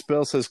 Wayne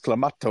spills his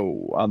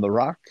clamato on the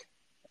rock,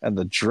 and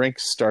the drink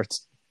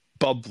starts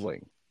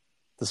bubbling.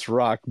 This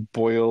rock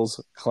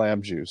boils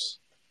clam juice.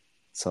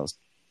 Sounds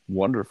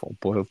wonderful.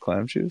 Boiled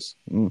clam juice?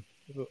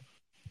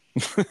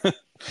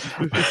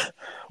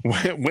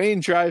 Wayne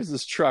drives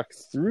his truck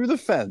through the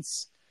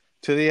fence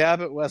to the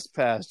Abbott West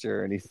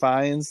pasture, and he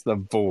finds the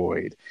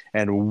void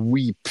and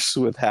weeps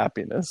with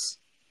happiness.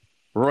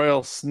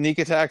 Royal sneak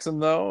attacks him,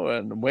 though,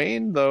 and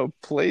Wayne, though,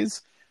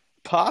 plays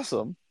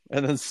possum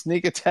and then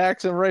sneak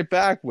attacks him right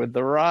back with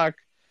the rock.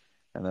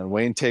 And then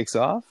Wayne takes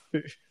off,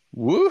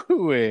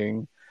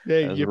 woohooing.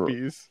 Yeah,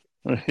 yippies.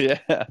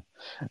 Yeah,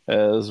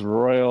 as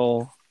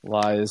Royal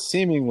lies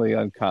seemingly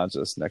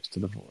unconscious next to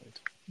the void.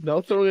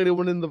 No throwing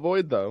anyone in the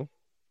void, though.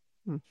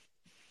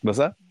 What's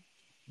that?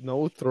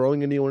 No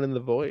throwing anyone in the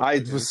void. I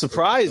was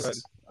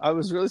surprised. I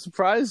was really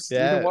surprised.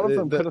 Yeah, either one of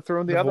them could have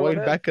thrown the other void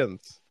one.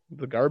 Beckons.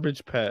 The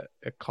garbage pet.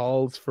 It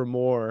calls for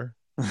more.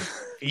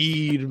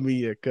 Feed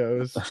me, it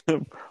goes.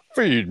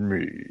 Feed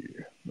me.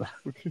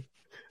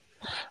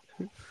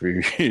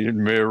 Feed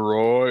me,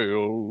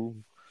 Royal.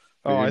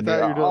 Oh, I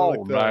thought you were doing all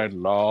like night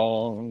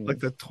long. Like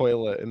the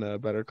toilet in a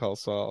Better Call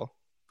Saul.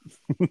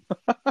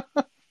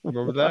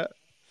 Remember that?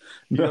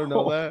 You don't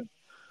know that?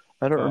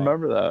 I don't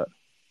remember that.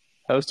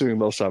 I was doing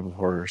Little Shop of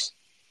Horrors.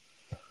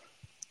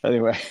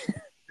 Anyway.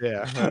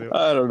 Yeah.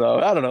 I don't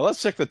know.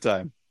 Let's check the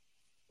time.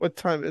 What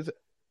time is it?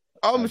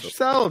 Oh, Mr.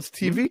 Sal, it's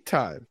TV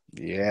time.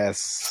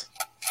 Yes.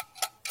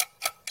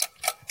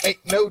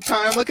 Ain't no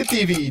time like a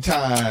TV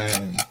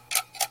time.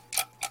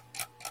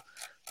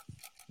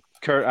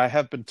 Kurt, I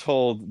have been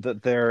told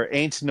that there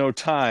ain't no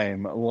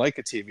time like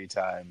a TV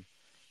time.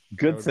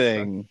 Good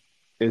thing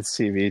it's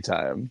TV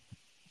time.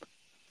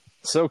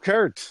 So,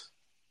 Kurt,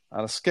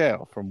 on a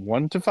scale from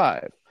 1 to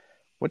 5,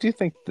 what do you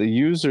think the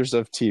users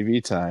of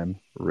TV time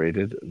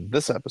rated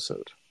this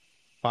episode?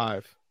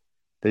 5.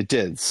 They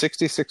did.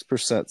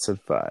 66% said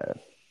 5.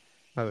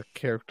 How the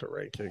character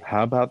ranking?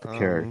 How about the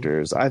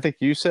characters? I think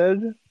you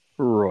said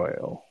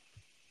Royal.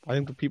 I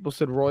think the people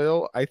said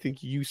Royal. I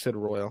think you said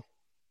Royal.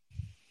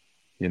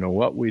 You know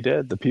what? We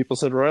did. The people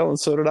said Royal, and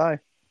so did I.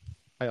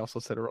 I also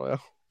said Royal.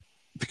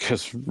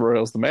 Because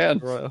Royal's the man.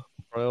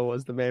 Royal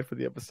was the man for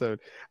the episode.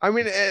 I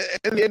mean,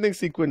 and the ending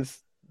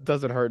sequence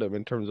doesn't hurt him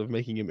in terms of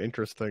making him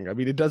interesting. I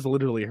mean, it does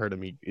literally hurt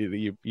him.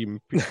 He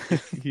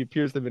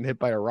appears to have been hit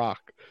by a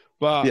rock.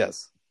 But,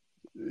 yes.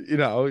 You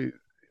know,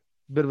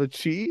 bit of a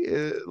cheat,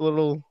 a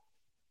little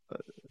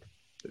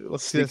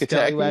let's see,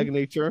 scallywag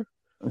nature.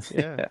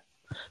 Yeah.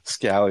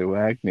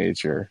 Scallywag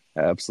nature.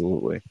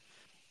 Absolutely.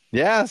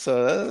 Yeah,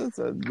 so that's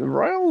the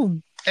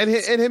Royal and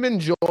him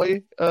and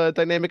Joy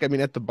dynamic. I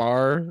mean, at the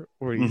bar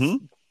where he's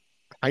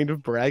kind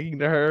of bragging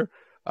to her,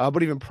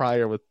 but even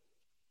prior with,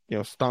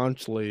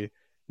 staunchly,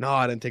 no,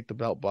 I didn't take the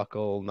belt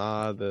buckle.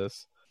 Nah,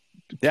 this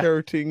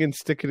carroting and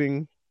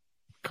sticking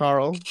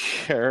Carl.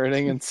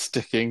 Carroting and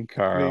sticking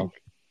Carl.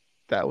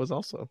 That was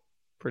also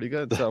pretty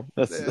good. So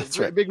that's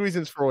right. Big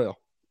reasons for Royal.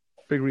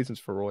 Big reasons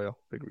for Royal.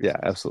 Big reasons.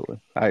 Yeah, absolutely.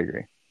 I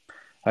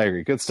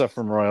agree. Good stuff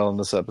from Royal in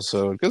this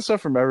episode. Good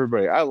stuff from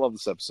everybody. I love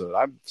this episode.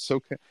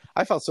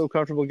 I felt so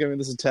comfortable giving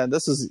this a 10.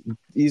 This is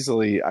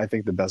easily, I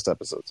think, the best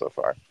episode so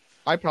far.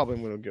 I probably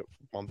am going to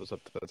bump this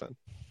up to the 10.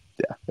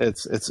 Yeah,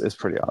 it's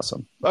pretty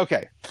awesome.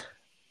 Okay,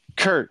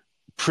 Kurt,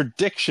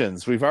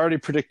 predictions. We've already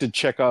predicted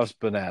Chekhov's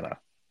banana.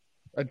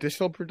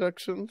 Additional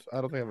predictions?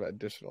 I don't think I have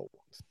additional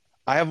ones.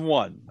 I have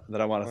one that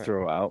I want to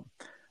throw out.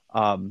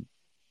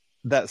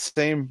 That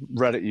same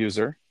Reddit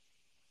user,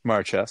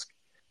 Marchesk,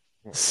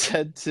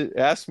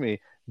 asked me,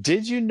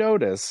 did you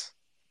notice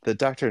that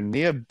Dr.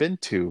 Nia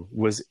Bintu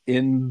was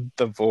in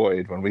the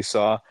void when we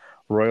saw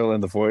Royal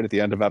in the void at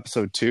the end of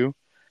episode 2?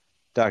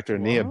 Dr.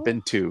 Nia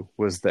Bintu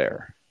was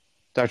there.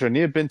 Dr.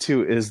 Nia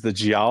Bintu is the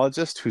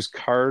geologist whose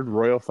card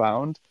Royal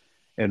found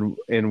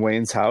in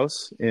Wayne's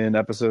house in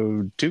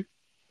episode 2.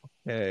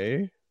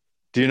 Hey.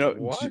 Do you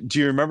know? Do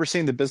you remember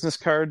seeing the business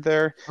card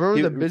there? I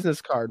remember the business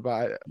card,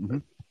 but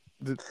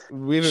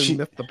we haven't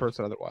met the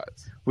person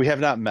otherwise. We have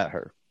not met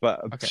her,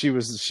 but she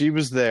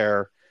was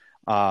there.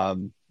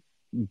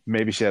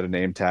 Maybe she had a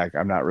name tag.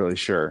 I'm not really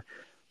sure,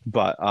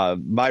 but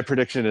my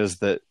prediction is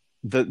that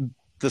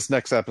this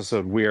next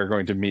episode, we are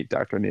going to meet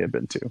Dr.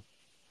 Niabintu.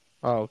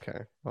 Oh,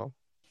 okay. Well,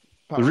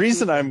 The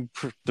reason I'm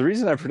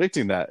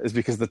predicting that is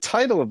because the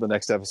title of the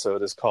next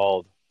episode is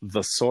called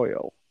The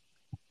Soil.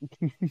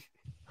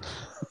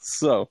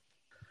 So,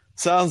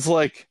 sounds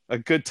like a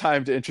good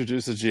time to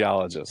introduce a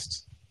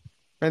geologist.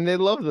 and they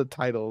love the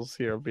titles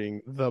here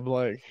being the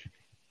blank.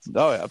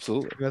 Oh, yeah,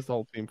 absolutely. That's the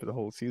whole theme for the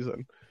whole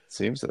season.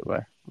 Seems that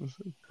way.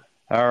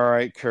 All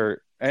right,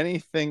 Kurt.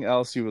 Anything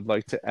else you would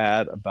like to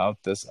add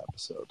about this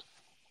episode?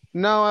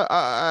 No,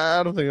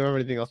 I don't think I have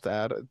anything else to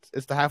add.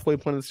 It's the halfway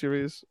point of the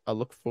series. I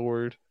look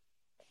forward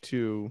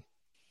to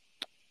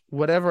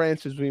whatever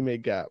answers we may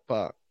get,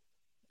 but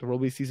there will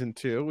be season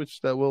 2,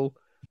 which that will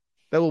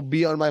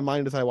be on my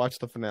mind as I watch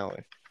the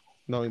finale,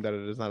 knowing that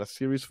it is not a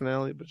series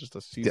finale, but just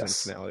a season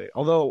finale.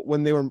 Although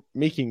when they were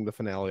making the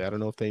finale, I don't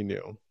know if they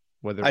knew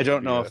whether I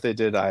don't know if they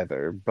did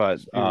either, but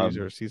series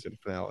or a season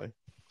finale.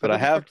 But I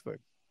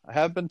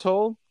have been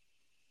told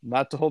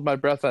not to hold my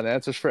breath on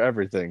answers for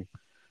everything.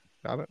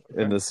 Got it.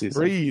 In this season.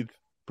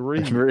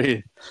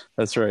 Breathe.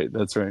 That's right.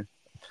 That's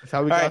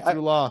how we got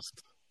through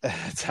Lost.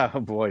 That's how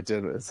boy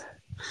did it.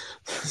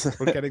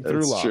 We're getting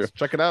through Lost. True.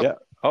 Check it out. Yeah.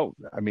 Oh,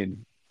 I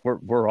mean, we're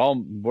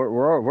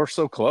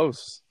so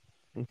close.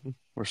 Mm-hmm.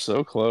 We're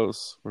so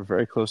close. We're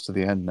very close to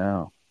the end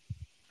now.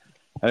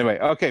 Anyway,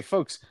 okay,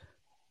 folks,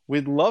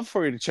 we'd love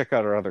for you to check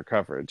out our other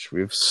coverage.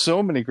 We have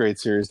so many great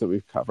series that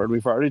we've covered.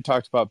 We've already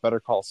talked about Better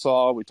Call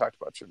Saul. We talked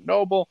about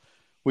Chernobyl.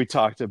 We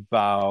talked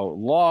about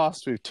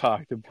Lost. We've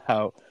talked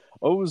about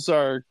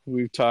Ozark.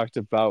 We've talked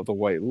about The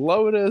White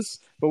Lotus.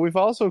 But we've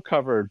also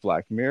covered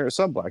Black Mirror,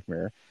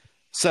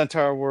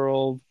 Centaur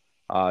World,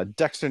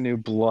 Dexter New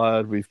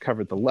Blood. We've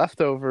covered The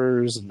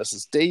Leftovers,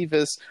 Mrs.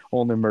 Davis,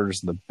 Only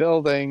Murders in the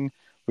Building.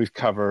 We've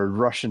covered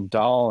Russian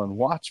Doll and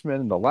Watchmen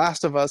and The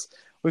Last of Us.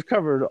 We've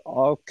covered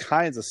all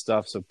kinds of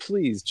stuff, so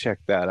please check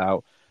that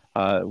out.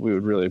 We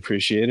would really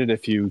appreciate it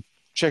if you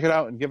check it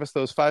out and give us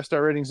those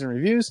 5-star ratings and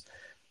reviews.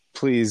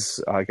 Please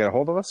get a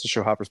hold of us at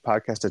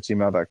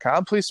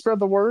showhopperspodcast@gmail.com. Please spread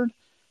the word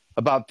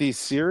about these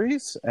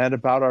series and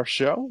about our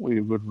show.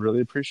 We would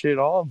really appreciate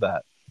all of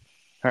that.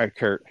 All right,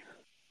 Kurt,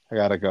 I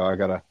gotta go. I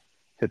gotta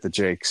hit the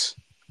jakes.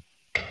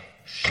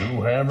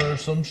 Shoe hammer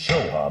some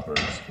show hoppers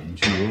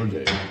into your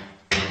day.